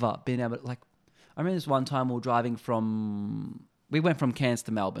 ever been able to, like, I remember this one time we went from Cairns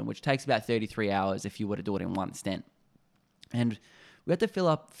to Melbourne, which takes about 33 hours if you were to do it in one stint. And we had to fill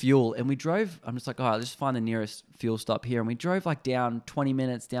up fuel and we drove, I'm just like, all right, let's just find the nearest fuel stop here. And we drove like down 20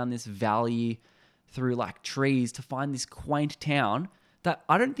 minutes down this valley through like trees to find this quaint town that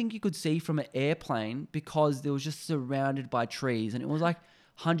I don't think you could see from an airplane because it was just surrounded by trees. And it was like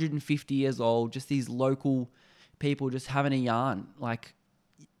 150 years old, just these local people just having a yarn. Like,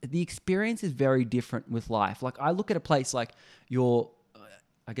 the experience is very different with life. Like, I look at a place like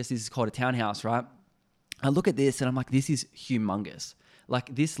I guess this is called a townhouse, right? I look at this and I'm like, this is humongous.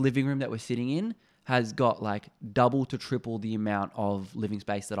 Like, this living room that we're sitting in has got like double to triple the amount of living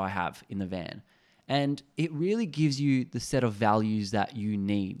space that I have in the van. And it really gives you the set of values that you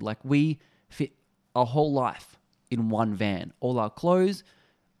need. Like, we fit our whole life in one van. All our clothes,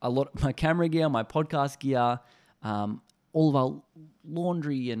 a lot of my camera gear, my podcast gear, all of our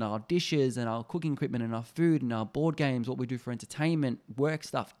laundry and our dishes and our cooking equipment and our food and our board games, what we do for entertainment, work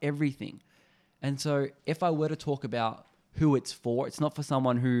stuff, everything. And so if I were to talk about who it's for, it's not for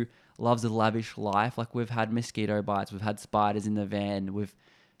someone who loves a lavish life. Like, we've had mosquito bites, we've had spiders in the van,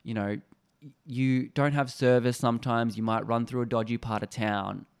 you don't have service sometimes, you might run through a dodgy part of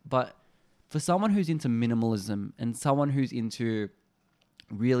town. But for someone who's into minimalism and someone who's into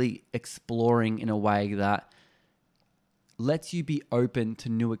really exploring in a way that lets you be open to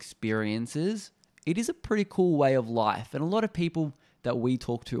new experiences, it is a pretty cool way of life. And a lot of people that we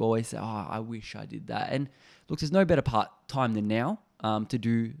talk to always say, oh, I wish I did that. And look, there's no better time than now to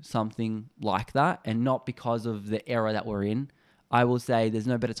do something like that, and not because of the era that we're in. I will say there's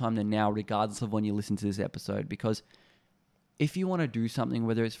no better time than now, regardless of when you listen to this episode, because if you want to do something,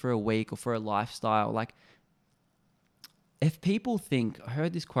 whether it's for a week or for a lifestyle, like, if people think, I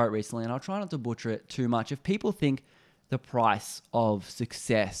heard this quote recently, and I'll try not to butcher it too much. If people think the price of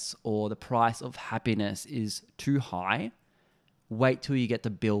success or the price of happiness is too high, wait till you get the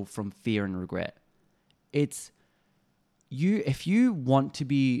bill from fear and regret. If you want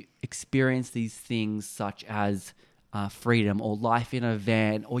to experience these things such as freedom or life in a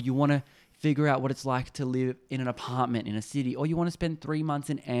van, or you want to figure out what it's like to live in an apartment in a city, or you want to spend 3 months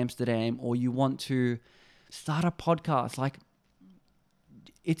in Amsterdam, or you want to start a podcast, like,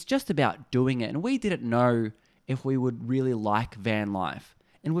 it's just about doing it. And we didn't know if we would really like van life.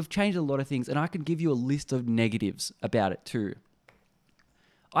 And we've changed a lot of things, and I can give you a list of negatives about it too.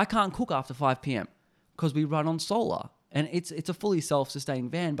 I can't cook after 5 p.m. because we run on solar, and it's a fully self-sustaining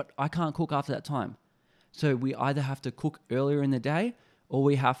van, but I can't cook after that time. So we either have to cook earlier in the day, or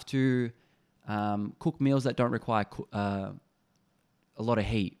we have to cook meals that don't require a lot of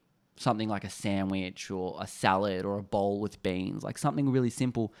heat. Something like a sandwich or a salad or a bowl with beans, like something really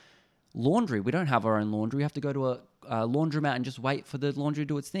simple. Laundry, we don't have our own laundry. We have to go to a laundromat and just wait for the laundry to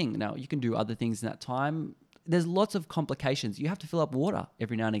do its thing. Now, you can do other things in that time. There's lots of complications. You have to fill up water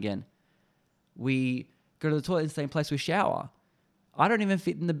every now and again. We go to the toilet in the same place we shower. I don't even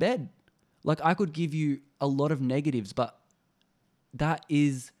fit in the bed. Like, I could give you a lot of negatives, but that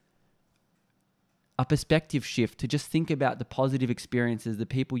is a perspective shift to just think about the positive experiences, the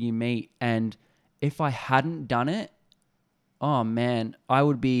people you meet. And if I hadn't done it, oh man, I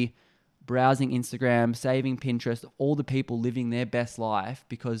would be browsing Instagram, saving Pinterest, all the people living their best life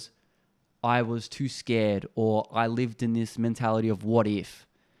because I was too scared, or I lived in this mentality of what if.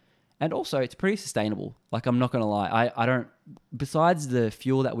 And also, it's pretty sustainable. Like, I'm not going to lie. I don't, besides the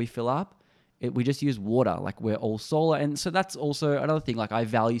fuel that we fill up, we just use water. Like, we're all solar. And so that's also another thing. Like, I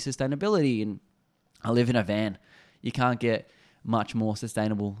value sustainability, and I live in a van. You can't get much more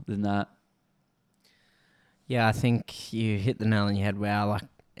sustainable than that. Yeah, I think you hit the nail on your head. Wow, like,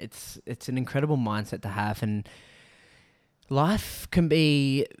 it's an incredible mindset to have, and life can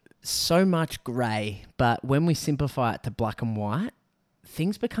be so much grey, but when we simplify it to black and white,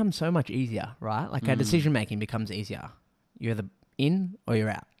 things become so much easier, right? Like, our decision making becomes easier. You're either in or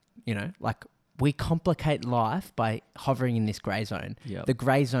you're out, like, we complicate life by hovering in this grey zone. Yep. The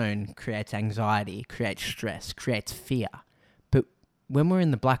grey zone creates anxiety, creates stress, creates fear. But when we're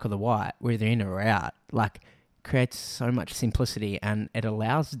in the black or the white, we're either in or out, like, creates so much simplicity, and it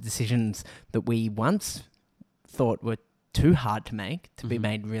allows decisions that we once thought were too hard to make to be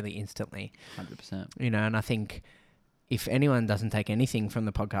made really instantly. 100%. And I think if anyone doesn't take anything from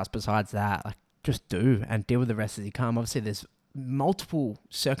the podcast besides that, like, just do and deal with the rest as you come. Obviously, there's multiple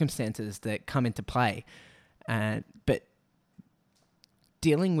circumstances that come into play, but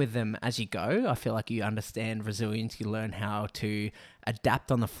dealing with them as you go, I feel like you understand resilience, you learn how to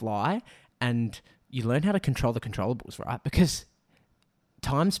adapt on the fly, and you learn how to control the controllables, right? Because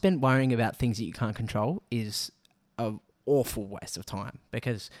time spent worrying about things that you can't control is an awful waste of time,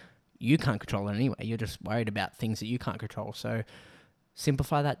 because you can't control it anyway. You're just worried about things that you can't control. So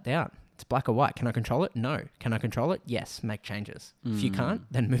simplify that down. It's black or white. Can I control it? No. Can I control it? Yes. Make changes. If you can't,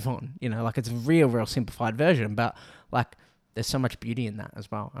 then move on. Like, it's a real simplified version, but like, there's so much beauty in that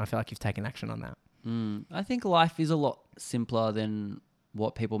as well. I feel like you've taken action on that. I think life is a lot simpler than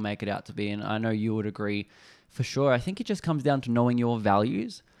what people make it out to be. And I know you would agree for sure. I think it just comes down to knowing your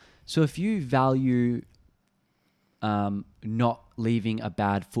values. So if you value not leaving a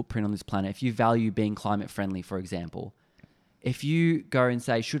bad footprint on this planet, if you value being climate friendly, for example, if you go and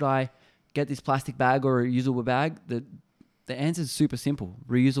say, should I get this plastic bag or a reusable bag? The answer is super simple,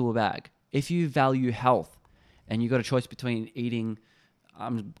 reusable bag. If you value health and you've got a choice between eating,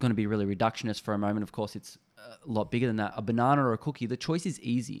 I'm going to be really reductionist for a moment. Of course, it's a lot bigger than that, a banana or a cookie. The choice is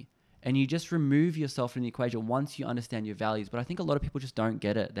easy. And you just remove yourself from the equation once you understand your values. But I think a lot of people just don't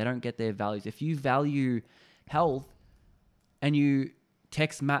get it. They don't get their values. If you value health and you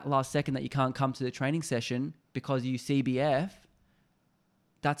text Matt last second that you can't come to the training session because you CBF,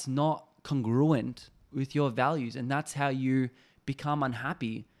 that's not congruent with your values. And that's how you become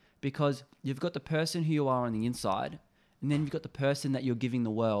unhappy, because you've got the person who you are on the inside, and then you've got the person that you're giving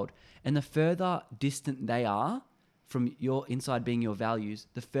the world. And the further distant they are from your inside being your values,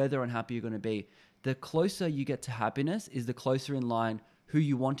 the further unhappy you're going to be. The closer you get to happiness is the closer in line who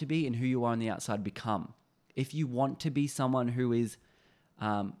you want to be and who you are on the outside become. If you want to be someone who is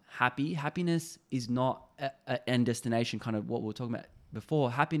happy, happiness is not an end destination, kind of what we were talking about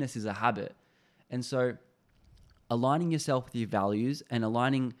before. Happiness is a habit. And so aligning yourself with your values and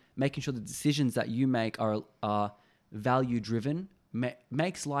making sure the decisions that you make are value driven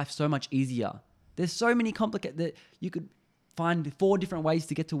makes life so much easier. There's so many that you could find 4 different ways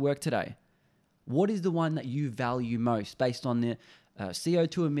to get to work today. What is the one that you value most based on the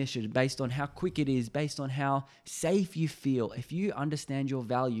CO2 emissions, based on how quick it is, based on how safe you feel? If you understand your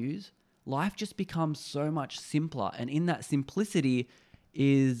values, life just becomes so much simpler. And in that simplicity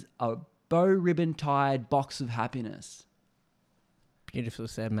is a bow ribbon tied box of happiness. Beautiful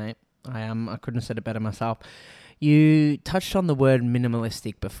said, mate. I couldn't have said it better myself. You touched on the word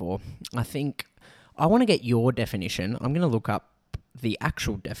minimalistic before. I think I want to get your definition. I'm going to look up the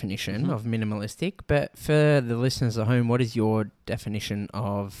actual definition of minimalistic, but for the listeners at home, what is your definition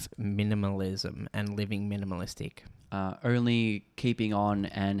of minimalism and living minimalistic? Only keeping on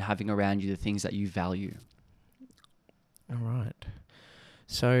and having around you the things that you value. All right.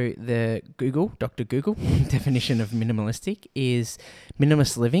 So the Dr. Google definition of minimalistic is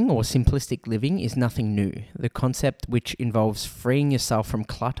minimalist living or simplistic living is nothing new. The concept, which involves freeing yourself from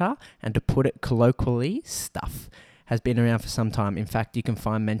clutter and, to put it colloquially, stuff, has been around for some time. In fact, you can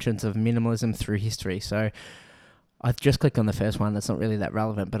find mentions of minimalism through history. So I've just clicked on the first one. That's not really that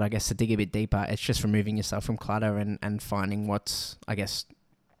relevant, but I guess to dig a bit deeper, it's just removing yourself from clutter and finding what's, I guess,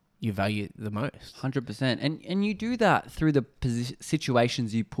 you value the most. 100%. And you do that through the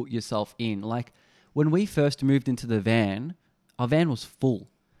situations you put yourself in. Like when we first moved into the van, our van was full.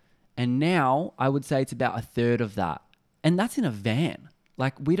 And now I would say it's about a third of that. And that's in a van.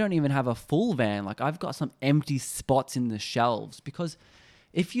 Like we don't even have a full van. Like I've got some empty spots in the shelves, because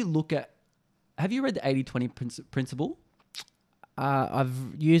if you look at, have you read the 80-20 principle? I've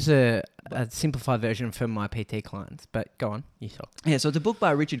used a simplified version for my PT clients, but go on, you talk. Yeah, so it's a book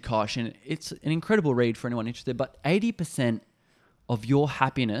by Richard Koch, and it's an incredible read for anyone interested, but 80% of your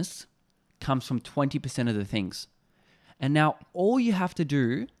happiness comes from 20% of the things. And now all you have to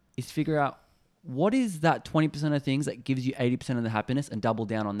do is figure out what is that 20% of things that gives you 80% of the happiness and double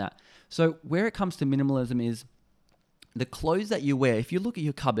down on that. So where it comes to minimalism is the clothes that you wear. If you look at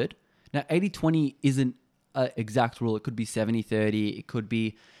your cupboard, now 80-20 isn't an exact rule. It could be 70-30. It could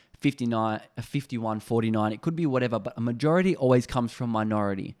be 51-49. It could be whatever, but a majority always comes from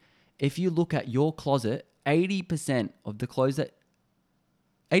minority. If you look at your closet, 80% of the clothes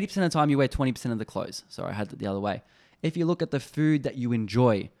 80% of the time you wear 20% of the clothes. Sorry, I had it the other way. If you look at the food that you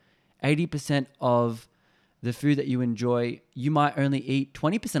enjoy, 80% of the food that you enjoy, you might only eat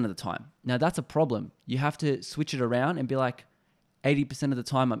 20% of the time. Now that's a problem. You have to switch it around and be like, 80% of the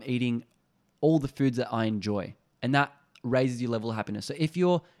time I'm eating all the foods that I enjoy. And that raises your level of happiness. So if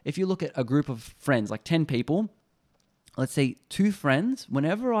you look at a group of friends, like 10 people, let's say 2 friends,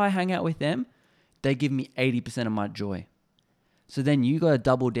 whenever I hang out with them, they give me 80% of my joy. So then you got to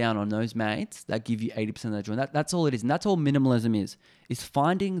double down on those mates that give you 80% of that joy. That's all it is. And that's all minimalism is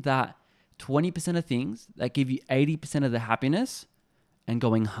finding that 20% of things that give you 80% of the happiness and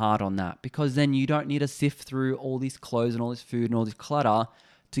going hard on that. Because then you don't need to sift through all these clothes and all this food and all this clutter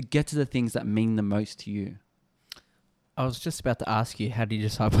to get to the things that mean the most to you. I was just about to ask you, how do you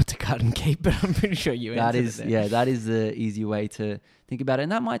decide what to cut and keep? But I'm pretty sure you answered it there. Yeah, that is the easy way to think about it.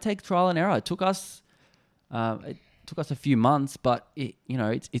 And that might take trial and error. It took us a few months, but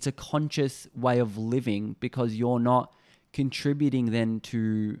it's a conscious way of living, because you're not contributing then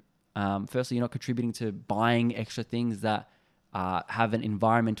to, firstly, you're not contributing to buying extra things that have an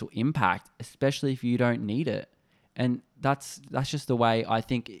environmental impact, especially if you don't need it. And that's just the way I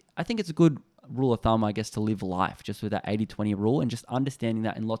think it's a good rule of thumb, I guess, to live life, just with that 80-20 rule, and just understanding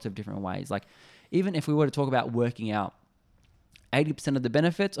that in lots of different ways. Like, even if we were to talk about working out, 80% of the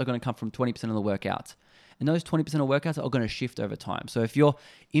benefits are going to come from 20% of the workouts. And those 20% of workouts are going to shift over time. So if you're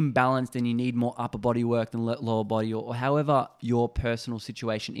imbalanced and you need more upper body work than lower body, or however your personal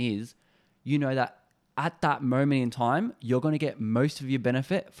situation is, you know that at that moment in time, you're going to get most of your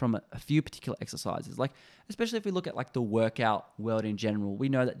benefit from a few particular exercises. Like, especially if we look at like the workout world in general, we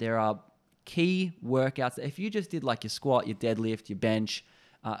know that there are key workouts that if you just did like your squat, your deadlift, your bench,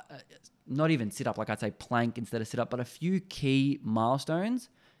 not even sit up, like I'd say plank instead of sit up, but a few key milestones,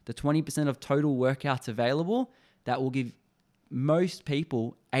 the 20% of total workouts available, that will give most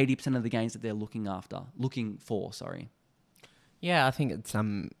people 80% of the gains that they're looking for. Yeah, I think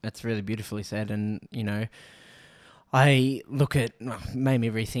it's really beautifully said. And, you know, I made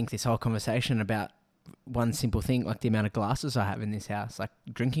me rethink this whole conversation about one simple thing, like the amount of glasses I have in this house, like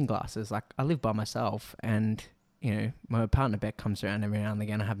drinking glasses. Like, I live by myself, and, you know, my partner Beck comes around every now and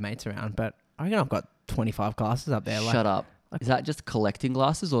again. I have mates around, but I reckon I've got 25 glasses up there. Shut up. Is that just collecting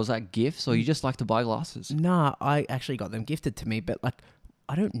glasses, or is that gifts, or you just like to buy glasses? Nah, I actually got them gifted to me, but like,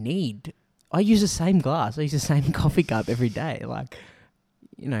 I use the same glass. I use the same coffee cup every day. Like,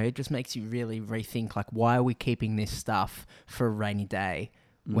 you know, it just makes you really rethink, like, why are we keeping this stuff for a rainy day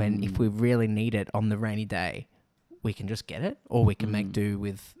when if we really need it on the rainy day, we can just get it, or we can make do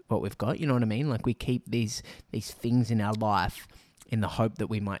with what we've got. You know what I mean? Like, we keep these things in our life in the hope that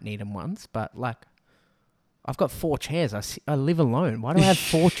we might need them once. But like, I've got 4 chairs. I live alone. Why do I have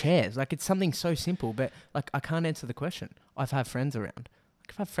 4 chairs? Like, it's something so simple, but like, I can't answer the question. I've had friends around. Like,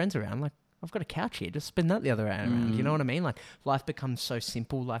 if I have friends around, like, I've got a couch here. Just spin that the other way around. You know what I mean? Like, life becomes so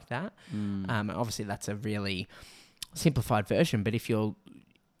simple like that. Obviously, that's a really simplified version. But if you're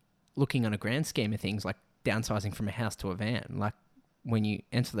looking on a grand scheme of things, like downsizing from a house to a van, like, when you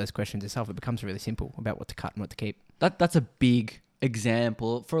answer those questions yourself, it becomes really simple about what to cut and what to keep. That's a big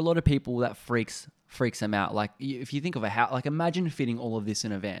example. For a lot of people, that freaks them out. Like, if you think of a house, like, imagine fitting all of this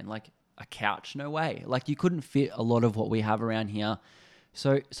in a van. Like, a couch, no way. Like, you couldn't fit a lot of what we have around here.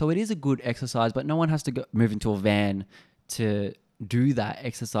 So it is a good exercise, but no one has to move into a van to do that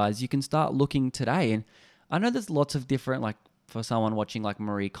exercise. You can start looking today. And I know there's lots of different, like, for someone watching like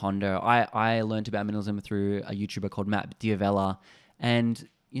Marie Kondo, I learned about minimalism through a YouTuber called Matt Diavella. And,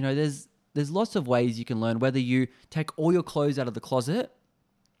 you know, there's lots of ways you can learn, whether you take all your clothes out of the closet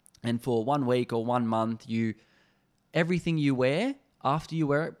and for 1 week or 1 month, everything you wear, after you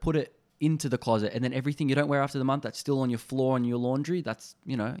wear it, put it into the closet, and then everything you don't wear after the month that's still on your floor and your laundry, that's,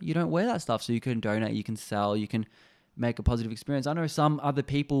 you know, you don't wear that stuff. So you can donate, you can sell, you can make a positive experience. I know some other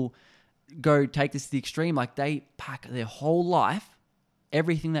people take this to the extreme, like they pack their whole life,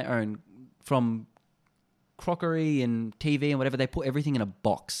 everything they own, from crockery and TV and whatever, they put everything in a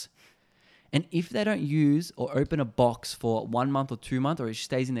box. And if they don't use or open a box for 1 month or 2 months, or it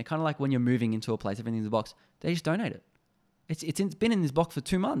stays in there, kind of like when you're moving into a place, everything's in a box, they just donate it. It's been in this box for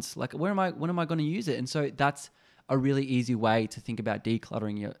 2 months. Like, when am I going to use it? And so that's a really easy way to think about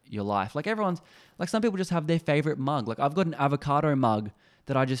decluttering your life. Like, some people just have their favorite mug. Like, I've got an avocado mug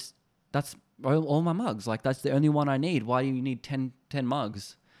that that's all my mugs. Like, that's the only one I need. Why do you need 10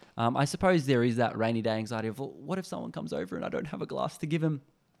 mugs? I suppose there is that rainy day anxiety of, well, what if someone comes over and I don't have a glass to give them?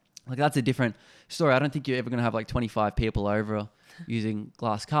 Like, that's a different story. I don't think you're ever going to have like 25 people over using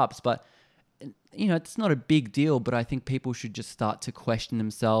glass cups, but, you know, it's not a big deal. But I think people should just start to question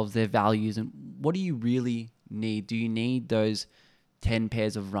themselves, their values, and what do you really need? Do you need those 10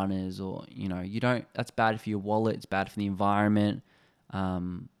 pairs of runners? Or, you know, you don't, that's bad for your wallet. It's bad for the environment.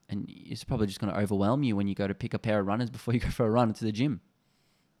 And it's probably just going to overwhelm you when you go to pick a pair of runners before you go for a run to the gym.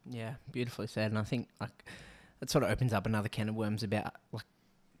 Yeah, beautifully said. And I think like that sort of opens up another can of worms about like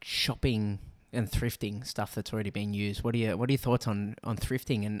shopping and thrifting stuff that's already been used. What are your thoughts on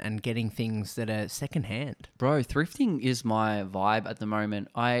thrifting and getting things that are secondhand? Bro, thrifting is my vibe at the moment.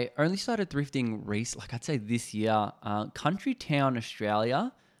 I only started thrifting like I'd say this year. Country Town,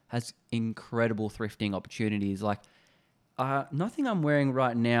 Australia has incredible thrifting opportunities. Like, nothing I'm wearing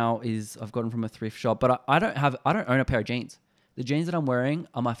right now I've gotten from a thrift shop, but I don't own a pair of jeans. The jeans that I'm wearing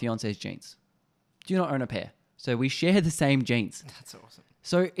are my fiance's jeans. Do not own a pair. So we share the same jeans. That's awesome.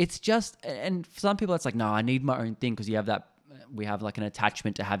 So it's just, and for some people it's like, no, I need my own thing, because we have like an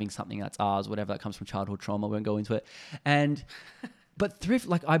attachment to having something that's ours, whatever, that comes from childhood trauma. We won't go into it. But thrift,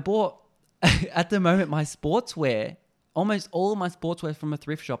 like I bought, at the moment, my sportswear, almost all of my sportswear from a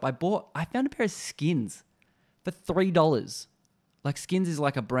thrift shop. I found a pair of Skins for $3. Like, Skins is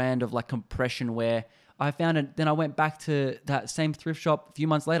like a brand of like compression wear. I found it. Then I went back to that same thrift shop a few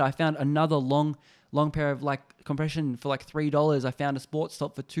months later. I found another long long pair of like compression for like $3. I found a sports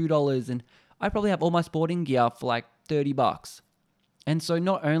top for $2, and I probably have all my sporting gear for like $30. And so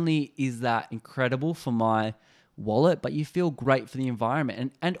not only is that incredible for my wallet, but you feel great for the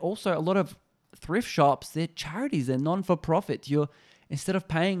environment. And also a lot of thrift shops, they're charities, they're non-for-profit. You're, instead of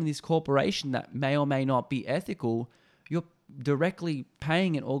paying this corporation that may or may not be ethical, you're directly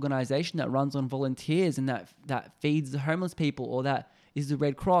paying an organization that runs on volunteers and that feeds the homeless people, or that is the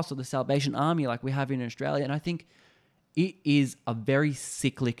Red Cross or the Salvation Army like we have in Australia. And I think it is a very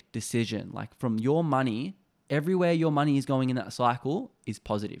cyclic decision. Like from your money, everywhere your money is going in that cycle is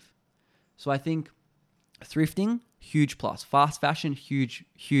positive. So I think thrifting, huge plus. Fast fashion,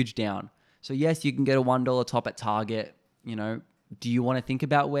 huge down. So yes, you can get a $1 top at Target. You know, do you want to think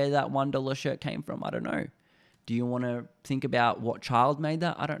about where that $1 shirt came from? I don't know. Do you want to think about what child made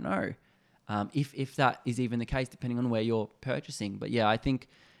that? I don't know. If that is even the case, depending on where you're purchasing. But yeah, I think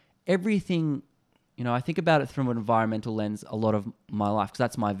everything, you know, I think about it through an environmental lens a lot of my life, because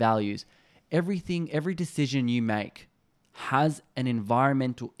that's my values. Every decision you make has an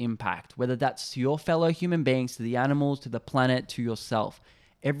environmental impact, whether that's to your fellow human beings, to the animals, to the planet, to yourself.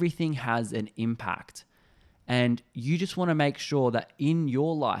 Everything has an impact. And you just want to make sure that in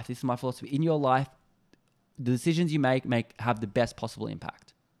your life, this is my philosophy, in your life, the decisions you make have the best possible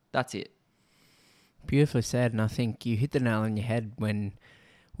impact. That's it. Beautifully said. And I think you hit the nail on your head when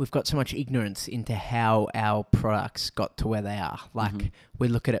we've got so much ignorance into how our products got to where they are. Like we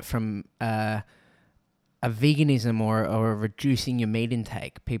look at it from a veganism or a reducing your meat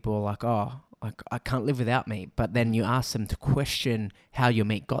intake. People are like, oh, I can't live without meat. But then you ask them to question how your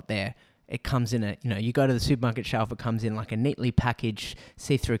meat got there. It comes in you go to the supermarket shelf, it comes in like a neatly packaged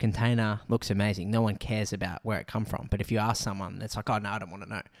see-through container, looks amazing. No one cares about where it come from. But if you ask someone, it's like, oh, no, I don't want to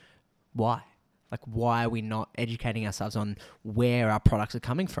know. Why? Like, why are we not educating ourselves on where our products are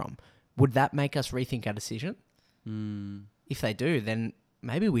coming from? Would that make us rethink our decision? If they do, then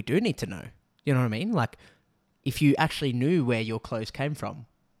maybe we do need to know. You know what I mean? Like, if you actually knew where your clothes came from,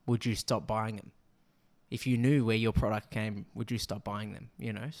 would you stop buying them? If you knew where your product came, would you stop buying them?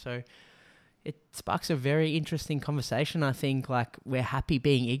 You know, so it sparks a very interesting conversation. I think like we're happy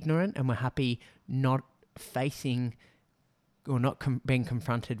being ignorant, and we're happy not facing or not being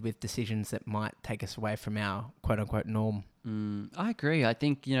confronted with decisions that might take us away from our quote unquote norm. I agree. I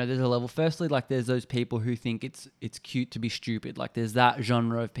think, you know, there's a level. Firstly, like there's those people who think it's cute to be stupid. Like there's that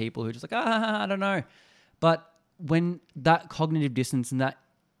genre of people who are just like, I don't know. But when that cognitive dissonance and that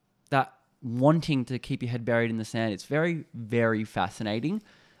wanting to keep your head buried in the sand, it's very, very fascinating.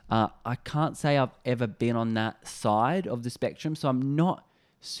 I can't say I've ever been on that side of the spectrum, so I'm not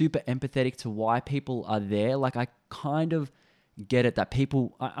super empathetic to why people are there. Like I kind of get it that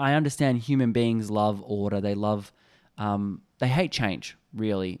people, I understand human beings love order. They love, they hate change,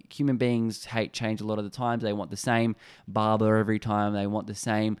 really. Human beings hate change a lot of the times. They want the same barber every time. They want the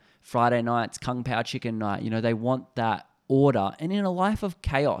same Friday nights, Kung Pao chicken night. You know, they want that order. And in a life of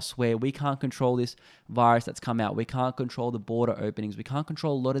chaos where we can't control this virus that's come out, we can't control the border openings, we can't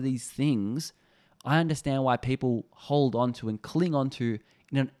control a lot of these things, I understand why people hold on to and cling on to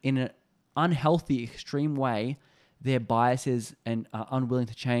in an unhealthy, extreme way their biases and are unwilling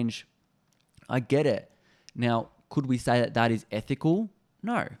to change. I get it. Now, could we say that that is ethical?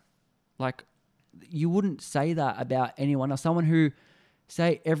 No. Like, you wouldn't say that about anyone else. Someone who,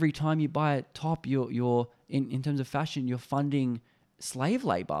 say, every time you buy a top, you're in terms of fashion, you're funding slave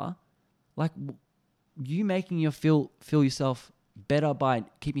labor. Like, you making you feel yourself better by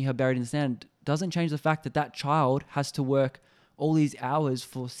keeping her buried in the sand doesn't change the fact that that child has to work all these hours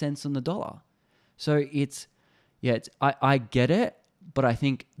for cents on the dollar. So I get it, but I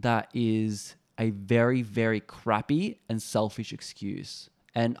think that is a very, very crappy and selfish excuse.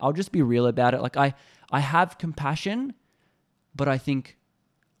 And I'll just be real about it. Like I have compassion, but I think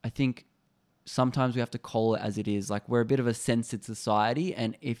sometimes we have to call it as it is. Like we're a bit of a censored society,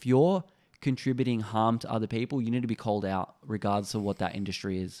 and if you're contributing harm to other people, you need to be called out regardless of what that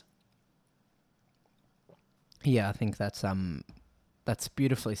industry is. Yeah, I think that's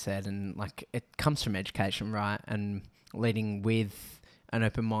beautifully said, and like it comes from education, right? And leading with an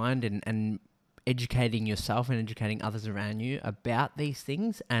open mind and educating yourself and educating others around you about these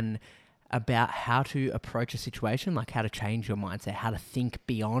things and about how to approach a situation, like how to change your mindset, how to think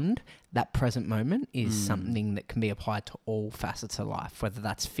beyond that present moment is something that can be applied to all facets of life, whether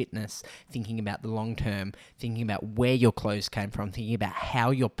that's fitness, thinking about the long term, thinking about where your clothes came from, thinking about how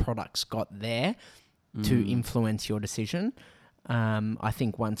your products got there to influence your decision. I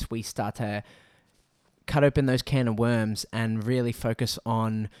think once we start to cut open those can of worms and really focus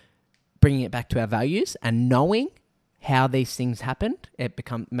on bringing it back to our values and knowing how these things happened, it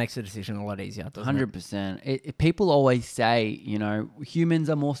makes the decision a lot easier, doesn't it? 100%. People always say,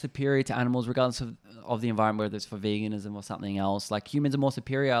 humans are more superior to animals regardless of the environment, whether it's for veganism or something else. Like humans are more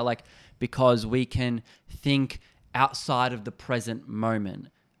superior, like because we can think outside of the present moment.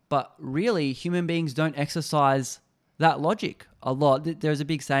 But really, human beings don't exercise that logic a lot. There's a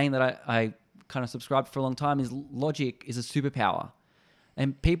big saying that I kind of subscribed for a long time is logic is a superpower.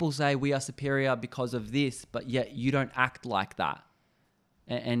 And people say we are superior because of this, but yet you don't act like that.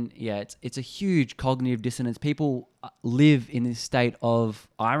 And yeah, it's a huge cognitive dissonance. People live in this state of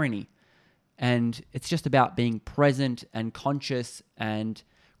irony. And it's just about being present and conscious and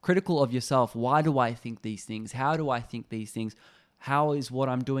critical of yourself. Why do I think these things? How do I think these things? How is what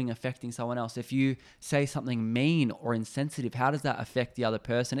I'm doing affecting someone else? If you say something mean or insensitive, how does that affect the other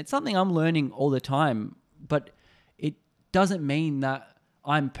person? It's something I'm learning all the time, but it doesn't mean that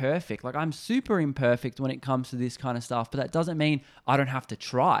I'm perfect. Like I'm super imperfect when it comes to this kind of stuff, but that doesn't mean I don't have to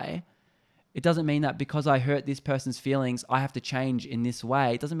try. It doesn't mean that because I hurt this person's feelings, I have to change in this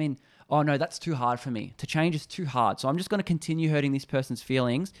way. It doesn't mean, oh no, that's too hard for me. To change is too hard. So I'm just going to continue hurting this person's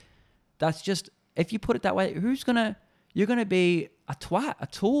feelings. That's just, if you put it that way, you're going to be a twat, a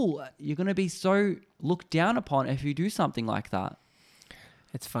tool. You're going to be so looked down upon if you do something like that.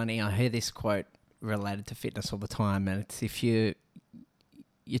 It's funny. I hear this quote related to fitness all the time, and it's if your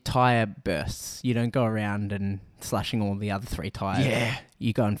tire bursts, you don't go around and slashing all the other 3 tires. Yeah.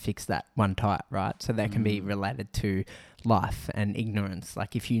 You go and fix that one tire, right? So that can be related to life and ignorance.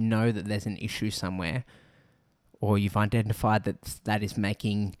 Like if you know that there's an issue somewhere, or you've identified that is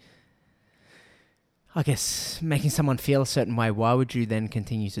making someone feel a certain way, why would you then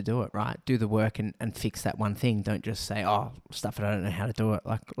continue to do it, right? Do the work and fix that one thing. Don't just say, oh, stuff it, I don't know how to do it.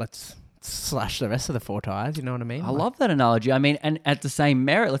 Like, let's slash the rest of the 4 tires. You know what I mean? I love that analogy. I mean, and at the same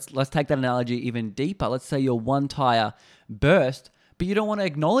merit, let's take that analogy even deeper. Let's say your one tire burst, but you don't want to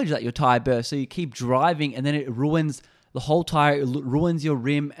acknowledge that your tire burst. So you keep driving and then it ruins the whole tire, it ruins your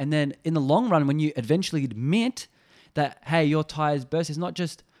rim. And then in the long run, when you eventually admit that, hey, your tire's burst, it's not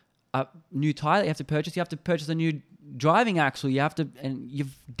just a new tire that you have to purchase a new driving axle. And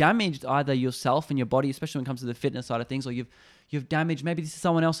you've damaged either yourself and your body, especially when it comes to the fitness side of things, or you've damaged, maybe this is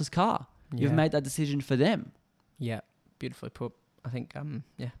someone else's car. Yeah. You've made that decision for them. Yeah, beautifully put. I think, couldn't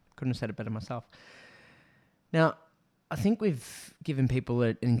have said it better myself. Now, I think we've given people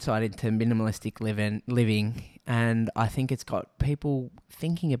an insight into minimalistic living, and I think it's got people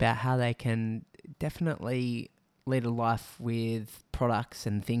thinking about how they can definitely lead a life with products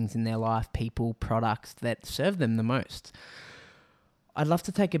and things in their life, people, products that serve them the most. I'd love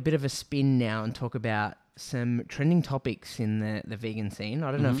to take a bit of a spin now and talk about some trending topics in the vegan scene.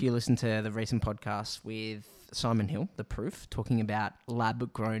 I don't know if you listened to the recent podcast with Simon Hill, The Proof, talking about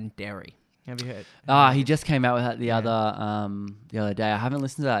lab-grown dairy. Have you heard? He just came out with that the other day. I haven't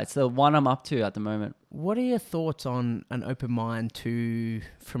listened to that. It's the one I'm up to at the moment. What are your thoughts on an open mind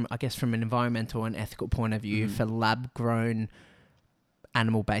from an environmental and ethical point of view for lab-grown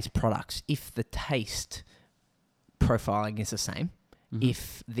animal-based products, if the taste profiling is the same,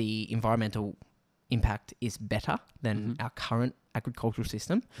 if the environmental impact is better than our current agricultural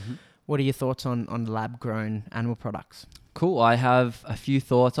system? What are your thoughts on lab-grown animal products? Cool. I have a few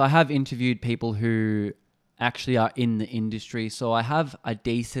thoughts. I have interviewed people who actually are in the industry, so I have a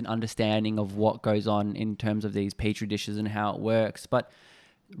decent understanding of what goes on in terms of these petri dishes and how it works. But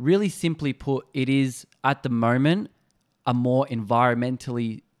really simply put, it is at the moment a more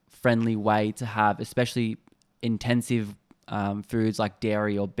environmentally friendly way to have, especially intensive foods like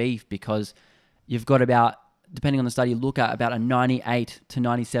dairy or beef, because you've got about, depending on the study you look at, about a 98 to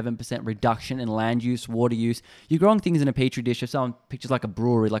 97% reduction in land use, water use. You're growing things in a petri dish. If someone pictures like a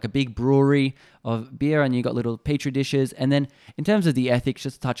brewery, like a big brewery of beer, and you got little petri dishes. And then in terms of the ethics,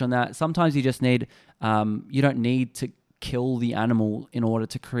 just to touch on that, sometimes you just need, you don't need to kill the animal in order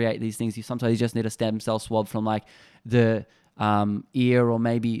to create these things. Sometimes you just need a stem cell swab from like the ear, or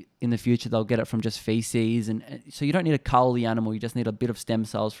maybe in the future they'll get it from just feces. And so you don't need to cull the animal. You just need a bit of stem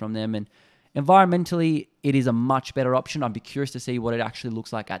cells from them. And environmentally, it is a much better option. I'd be curious to see what it actually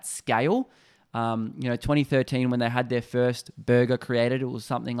looks like at scale. 2013, when they had their first burger created, it was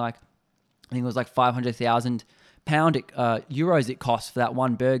something like, I think it was like 500,000 euros it cost for that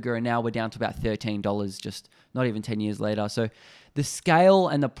one burger, and now we're down to about $13, just not even 10 years later. So the scale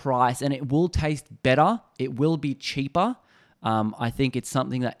and the price, and it will taste better. It will be cheaper. I think it's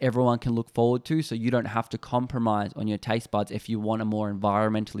something that everyone can look forward to, so you don't have to compromise on your taste buds if you want a more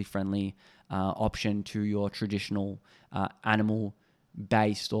environmentally friendly option to your traditional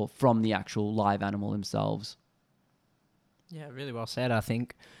animal-based or from the actual live animal themselves. Yeah, really well said. I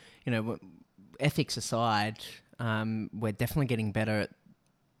think, ethics aside, We're definitely getting better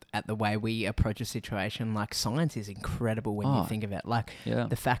at the way we approach a situation. Like, science is incredible when you think of it. Like,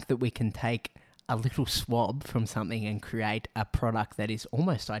 the fact that we can take a little swab from something and create a product that is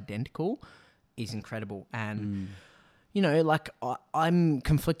almost identical is incredible. And, you know, like, I'm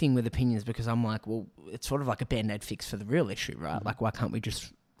conflicting with opinions because I'm like, well, it's sort of like a Band-Aid fix for the real issue, right? Like, why can't we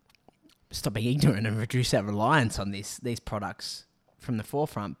just stop being ignorant and reduce our reliance on these products from the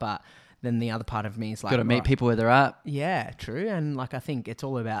forefront? But then the other part of me is like, got to meet people where they're at. Yeah, true. And like, I think it's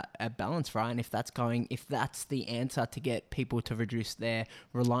all about a balance, right? And if that's the answer to get people to reduce their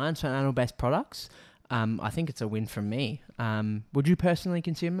reliance on animal-based products, I think it's a win from me. Would you personally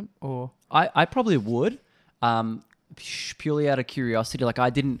consume them, or? I probably would, purely out of curiosity. Like,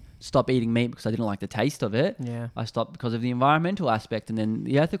 I didn't stop eating meat because I didn't like the taste of it. Yeah. I stopped because of the environmental aspect and then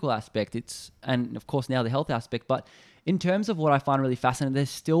the ethical aspect. And of course now the health aspect. But in terms of what I find really fascinating, there's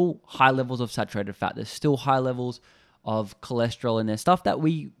still high levels of saturated fat. There's still high levels of cholesterol in there, stuff that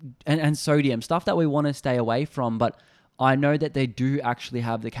and sodium, stuff that we want to stay away from. But I know that they do actually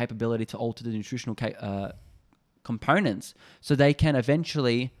have the capability to alter the nutritional components, so they can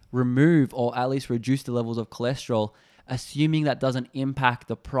eventually remove or at least reduce the levels of cholesterol, assuming that doesn't impact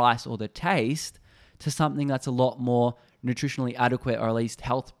the price or the taste, to something that's a lot more nutritionally adequate, or at least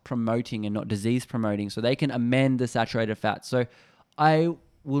health promoting and not disease promoting. So they can amend the saturated fat. So I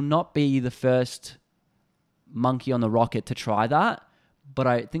will not be the first monkey on the rocket to try that, but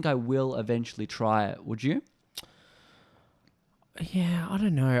I think I will eventually try it. Would you? Yeah, I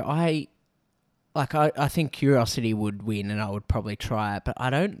don't know. I think curiosity would win and I would probably try it, but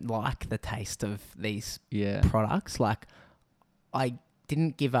I don't like the taste of these products. Like, I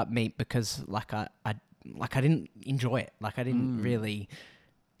didn't give up meat because I didn't enjoy it. Like, I didn't really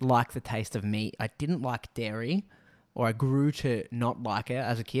like the taste of meat. I didn't like dairy, or I grew to not like it.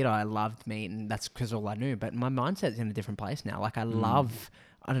 As a kid, I loved meat, and that's because all I knew. But my mindset's in a different place now. Like, I love,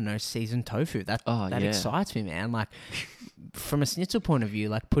 I don't know, seasoned tofu. That excites me, man. Like, from a schnitzel point of view,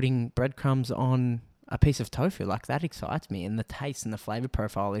 like putting breadcrumbs on a piece of tofu, like, that excites me. And the taste and the flavor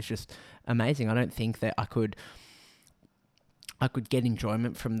profile is just amazing. I don't think that I could get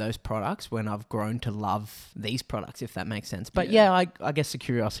enjoyment from those products when I've grown to love these products, if that makes sense. But I guess the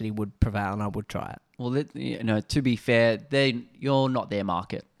curiosity would prevail and I would try it. Well, to be fair, you're not their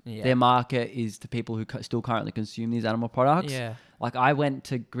market. Yeah. Their market is to people who still currently consume these animal products. Yeah. Like, I went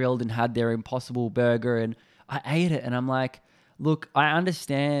to Grilled and had their Impossible Burger and I ate it and I'm like, look, I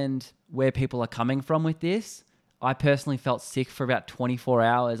understand where people are coming from with this. I personally felt sick for about 24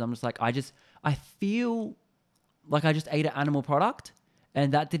 hours. I'm just like, I feel like I just ate an animal product,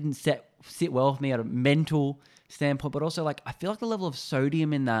 and that didn't sit well with me at a mental standpoint. But also, like, I feel like the level of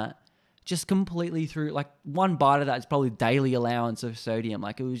sodium in that just completely threw, like, one bite of that is probably daily allowance of sodium.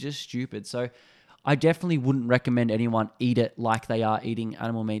 Like, it was just stupid. So I definitely wouldn't recommend anyone eat it like they are eating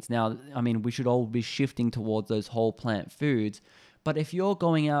animal meats now. I mean, we should all be shifting towards those whole plant foods. But if you're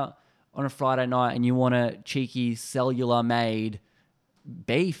going out on a Friday night and you want a cheeky cellular made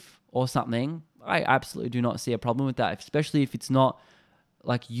beef or something, I absolutely do not see a problem with that, especially if it's not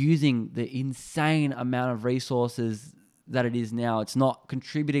like using the insane amount of resources that it is now. It's not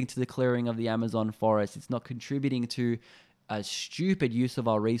contributing to the clearing of the Amazon forest. It's not contributing to a stupid use of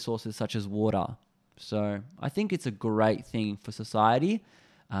our resources such as water. So I think it's a great thing for society,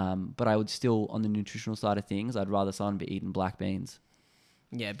 but I would still, on the nutritional side of things, I'd rather someone be eating black beans.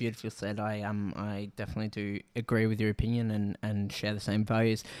 Yeah, beautifully said. I definitely do agree with your opinion and share the same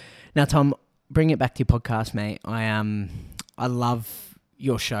values. Now, Tom, bring it back to your podcast, mate. I love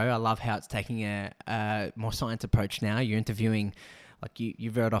your show. I love how it's taking a more science approach now. You're interviewing, like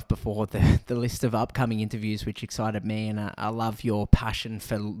you wrote off before, the list of upcoming interviews, which excited me. And I love your passion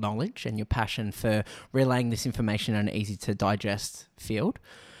for knowledge and your passion for relaying this information in an easy to digest field.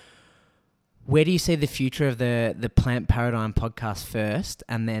 Where do you see the future of the Plant Paradigm podcast first?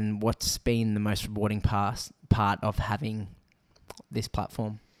 And then what's been the most rewarding part of having this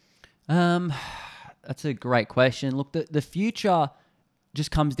platform? That's a great question. Look, the future just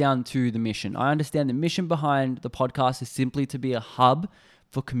comes down to the mission. I understand the mission behind the podcast is simply to be a hub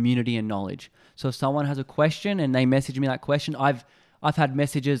for community and knowledge. So if someone has a question and they message me that question, I've had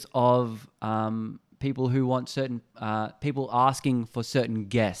messages of people who want certain people asking for certain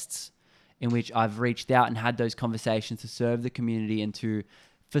guests, in which I've reached out and had those conversations to serve the community and to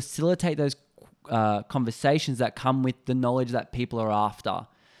facilitate those conversations that come with the knowledge that people are after.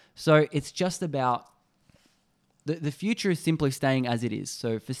 So it's just about the future is simply staying as it is.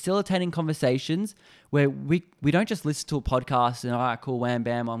 So facilitating conversations where we don't just listen to a podcast and, all right, cool, wham,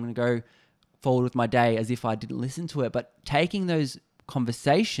 bam, I'm going to go forward with my day as if I didn't listen to it, but taking those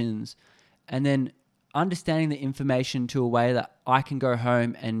conversations and then understanding the information to a way that I can go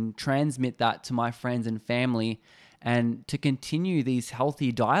home and transmit that to my friends and family, and to continue these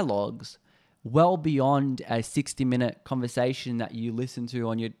healthy dialogues well beyond a 60-minute conversation that you listen to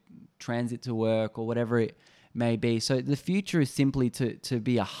on your transit to work or whatever it may be. So the future is simply to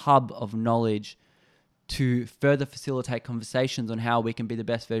be a hub of knowledge to further facilitate conversations on how we can be the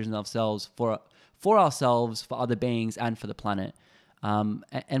best version of ourselves for ourselves, for other beings, and for the planet. And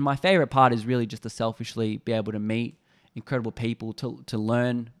my favorite part is really just to selfishly be able to meet incredible people, to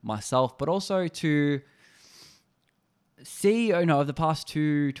learn myself, but also to see, over the past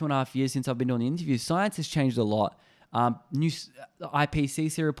 2.5 years since I've been doing the interviews, science has changed a lot. New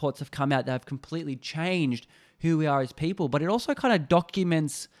IPCC reports have come out that have completely changed who we are as people, but it also kind of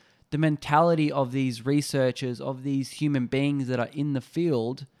documents the mentality of these researchers, of these human beings that are in the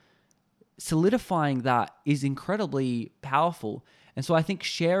field. Solidifying that is incredibly powerful. And so I think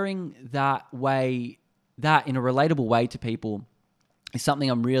sharing that in a relatable way to people is something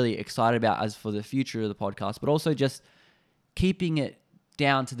I'm really excited about as for the future of the podcast, but also just keeping it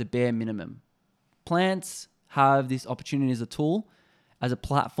down to the bare minimum. Plants have this opportunity as a tool, as a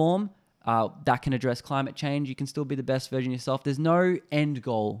platform that can address climate change. You can still be the best version of yourself. There's no end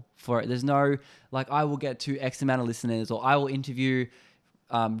goal for it. There's no, I will get to X amount of listeners, or I will interview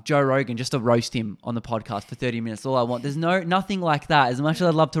Joe Rogan just to roast him on the podcast for 30 minutes. All I want. There's nothing like that. As much as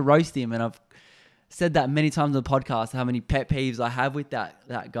I'd love to roast him, and I've said that many times on the podcast, how many pet peeves I have with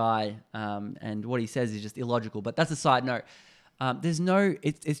that guy, and what he says is just illogical. But that's a side note.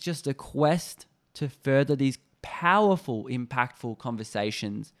 It's just a quest to further these powerful, impactful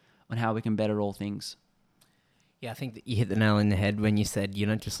conversations on how we can better all things. Yeah, I think that you hit the nail in the head when you said you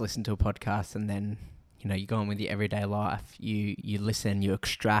don't just listen to a podcast and then, you go on with your everyday life. You listen, you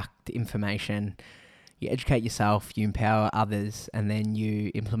extract information, you educate yourself, you empower others, and then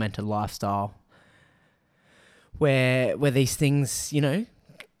you implement a lifestyle where these things,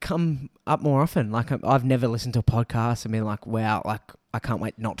 come up more often. Like, I've never listened to a podcast and been like, wow, I can't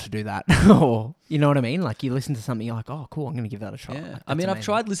wait not to do that. Or, you know what I mean? Like, you listen to something, you're like, oh, cool, I'm going to give that a try. Yeah. Like, amazing. I've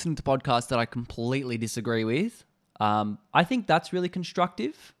tried listening to podcasts that I completely disagree with. I think that's really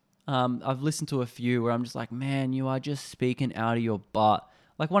constructive. I've listened to a few where I'm just like, man, you are just speaking out of your butt.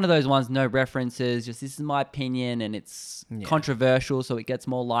 Like one of those ones, no references, just this is my opinion, and it's controversial, so it gets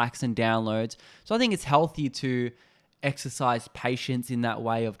more likes and downloads. So I think it's healthy to exercise patience in that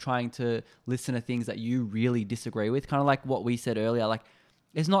way of trying to listen to things that you really disagree with. Kind of like what we said earlier, like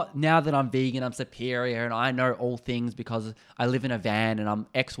it's not now that I'm vegan, I'm superior and I know all things because I live in a van and I'm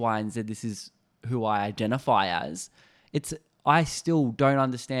X, Y, and Z. This is who I identify as. I still don't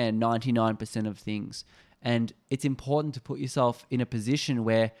understand 99% of things. And it's important to put yourself in a position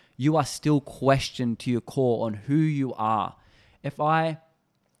where you are still questioned to your core on who you are. I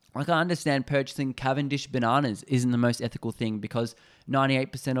understand purchasing Cavendish bananas isn't the most ethical thing because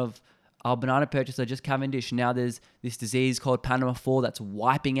 98% of our banana purchases are just Cavendish. Now there's this disease called Panama 4 that's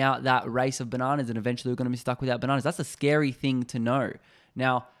wiping out that race of bananas, and eventually we're going to be stuck without bananas. That's a scary thing to know.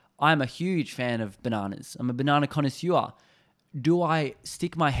 Now, I'm a huge fan of bananas. I'm a banana connoisseur. Do I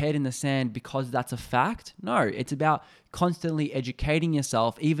stick my head in the sand because that's a fact? No, it's about constantly educating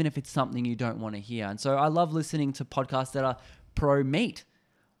yourself, even if it's something you don't want to hear. And so I love listening to podcasts that are pro-meat.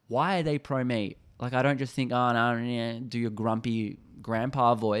 Why are they pro-meat? Like, I don't just think, do your grumpy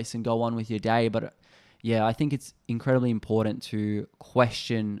grandpa voice and go on with your day. But yeah, I think it's incredibly important to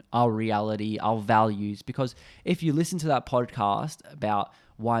question our reality, our values, because if you listen to that podcast about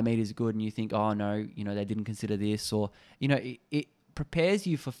why meat is good and you think, oh no, they didn't consider this, or, it prepares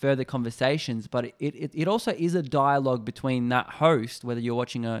you for further conversations, but it also is a dialogue between that host, whether you're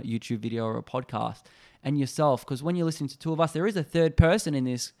watching a YouTube video or a podcast, and yourself. Because when you're listening to two of us, there is a third person in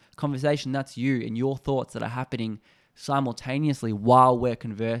this conversation. That's you and your thoughts that are happening simultaneously while we're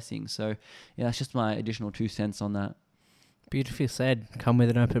conversing. So yeah, that's just my additional 2 cents on that. Beautifully said. Come with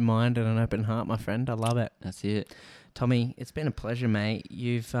an open mind and an open heart, my friend. I love it. That's it. Tommy, it's been a pleasure, mate.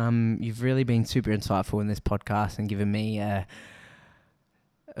 You've really been super insightful in this podcast and given me a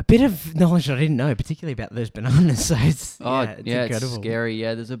bit of knowledge I didn't know, particularly about those bananas. So it's incredible. It's scary.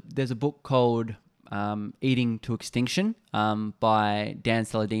 Yeah, there's a book called Eating to Extinction by Dan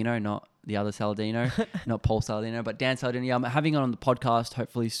Saladino, not the other Saladino, not Paul Saladino, but Dan Saladino. Yeah, I'm having it on the podcast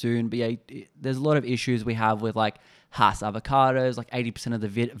hopefully soon. But yeah, there's a lot of issues we have with like Hass avocados. Like 80% of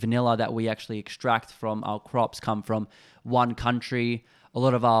the vanilla that we actually extract from our crops come from one country. A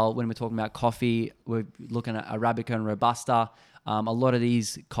lot of when we're talking about coffee, we're looking at Arabica and Robusta. A lot of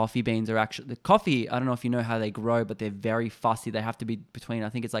these coffee beans are actually, the coffee, I don't know if you know how they grow, but they're very fussy. They have to be between, I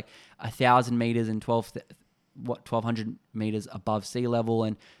think it's like 1,000 meters and 1,200 meters above sea level.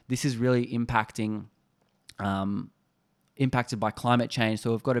 And this is really impacting impacted by climate change.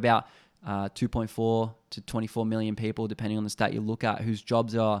 So we've got about 2.4 to 24 million people, depending on the stat you look at, whose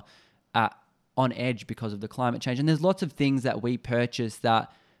jobs are on edge because of the climate change. And there's lots of things that we purchase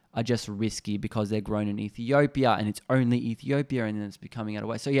that are just risky because they're grown in Ethiopia and it's only Ethiopia and then it's becoming out of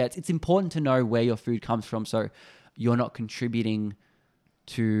waste. So yeah, it's important to know where your food comes from so you're not contributing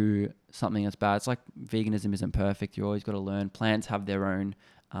to something that's bad. It's like veganism isn't perfect. You always got to learn. Plants have their own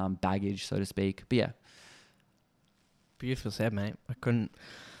baggage, so to speak. But yeah. Beautiful said, mate.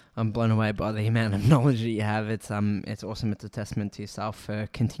 I'm blown away by the amount of knowledge that you have. It's awesome. It's a testament to yourself for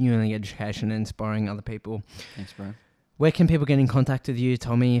continuing education and inspiring other people. Thanks, bro. Where can people get in contact with you,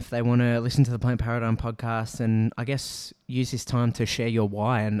 Tommy, if they want to listen to the Plant Paradigm podcast and I guess use this time to share your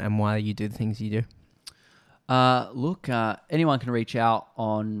why and why you do the things you do? Anyone can reach out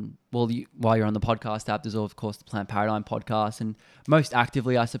while you're on the podcast app. There's, of course, the Plant Paradigm podcast, and most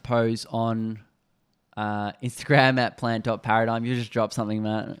actively, I suppose, on Instagram at plant.paradigm. You just drop something,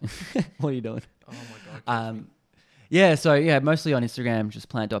 Matt. What are you doing? Oh my God. Mostly on Instagram, just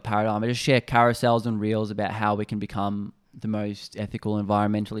plant.paradigm. I just share carousels and reels about how we can become the most ethical,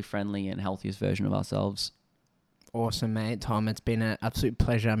 environmentally friendly and healthiest version of ourselves. Awesome, mate. Tom, it's been an absolute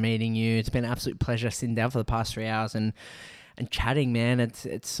pleasure meeting you. It's been an absolute pleasure sitting down for the past 3 hours and chatting, man.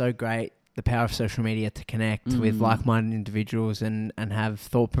 It's so great, the power of social media to connect with like-minded individuals and have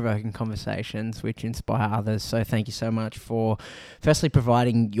thought-provoking conversations which inspire others. So thank you so much for firstly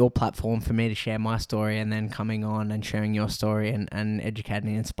providing your platform for me to share my story and then coming on and sharing your story and educating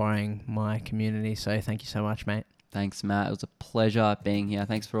and inspiring my community. So thank you so much, mate. Thanks, Matt. It was a pleasure being here.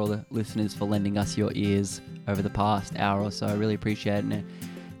 Thanks for all the listeners for lending us your ears over the past hour or so. I really appreciate it. And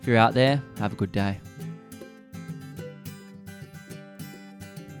if you're out there, have a good day.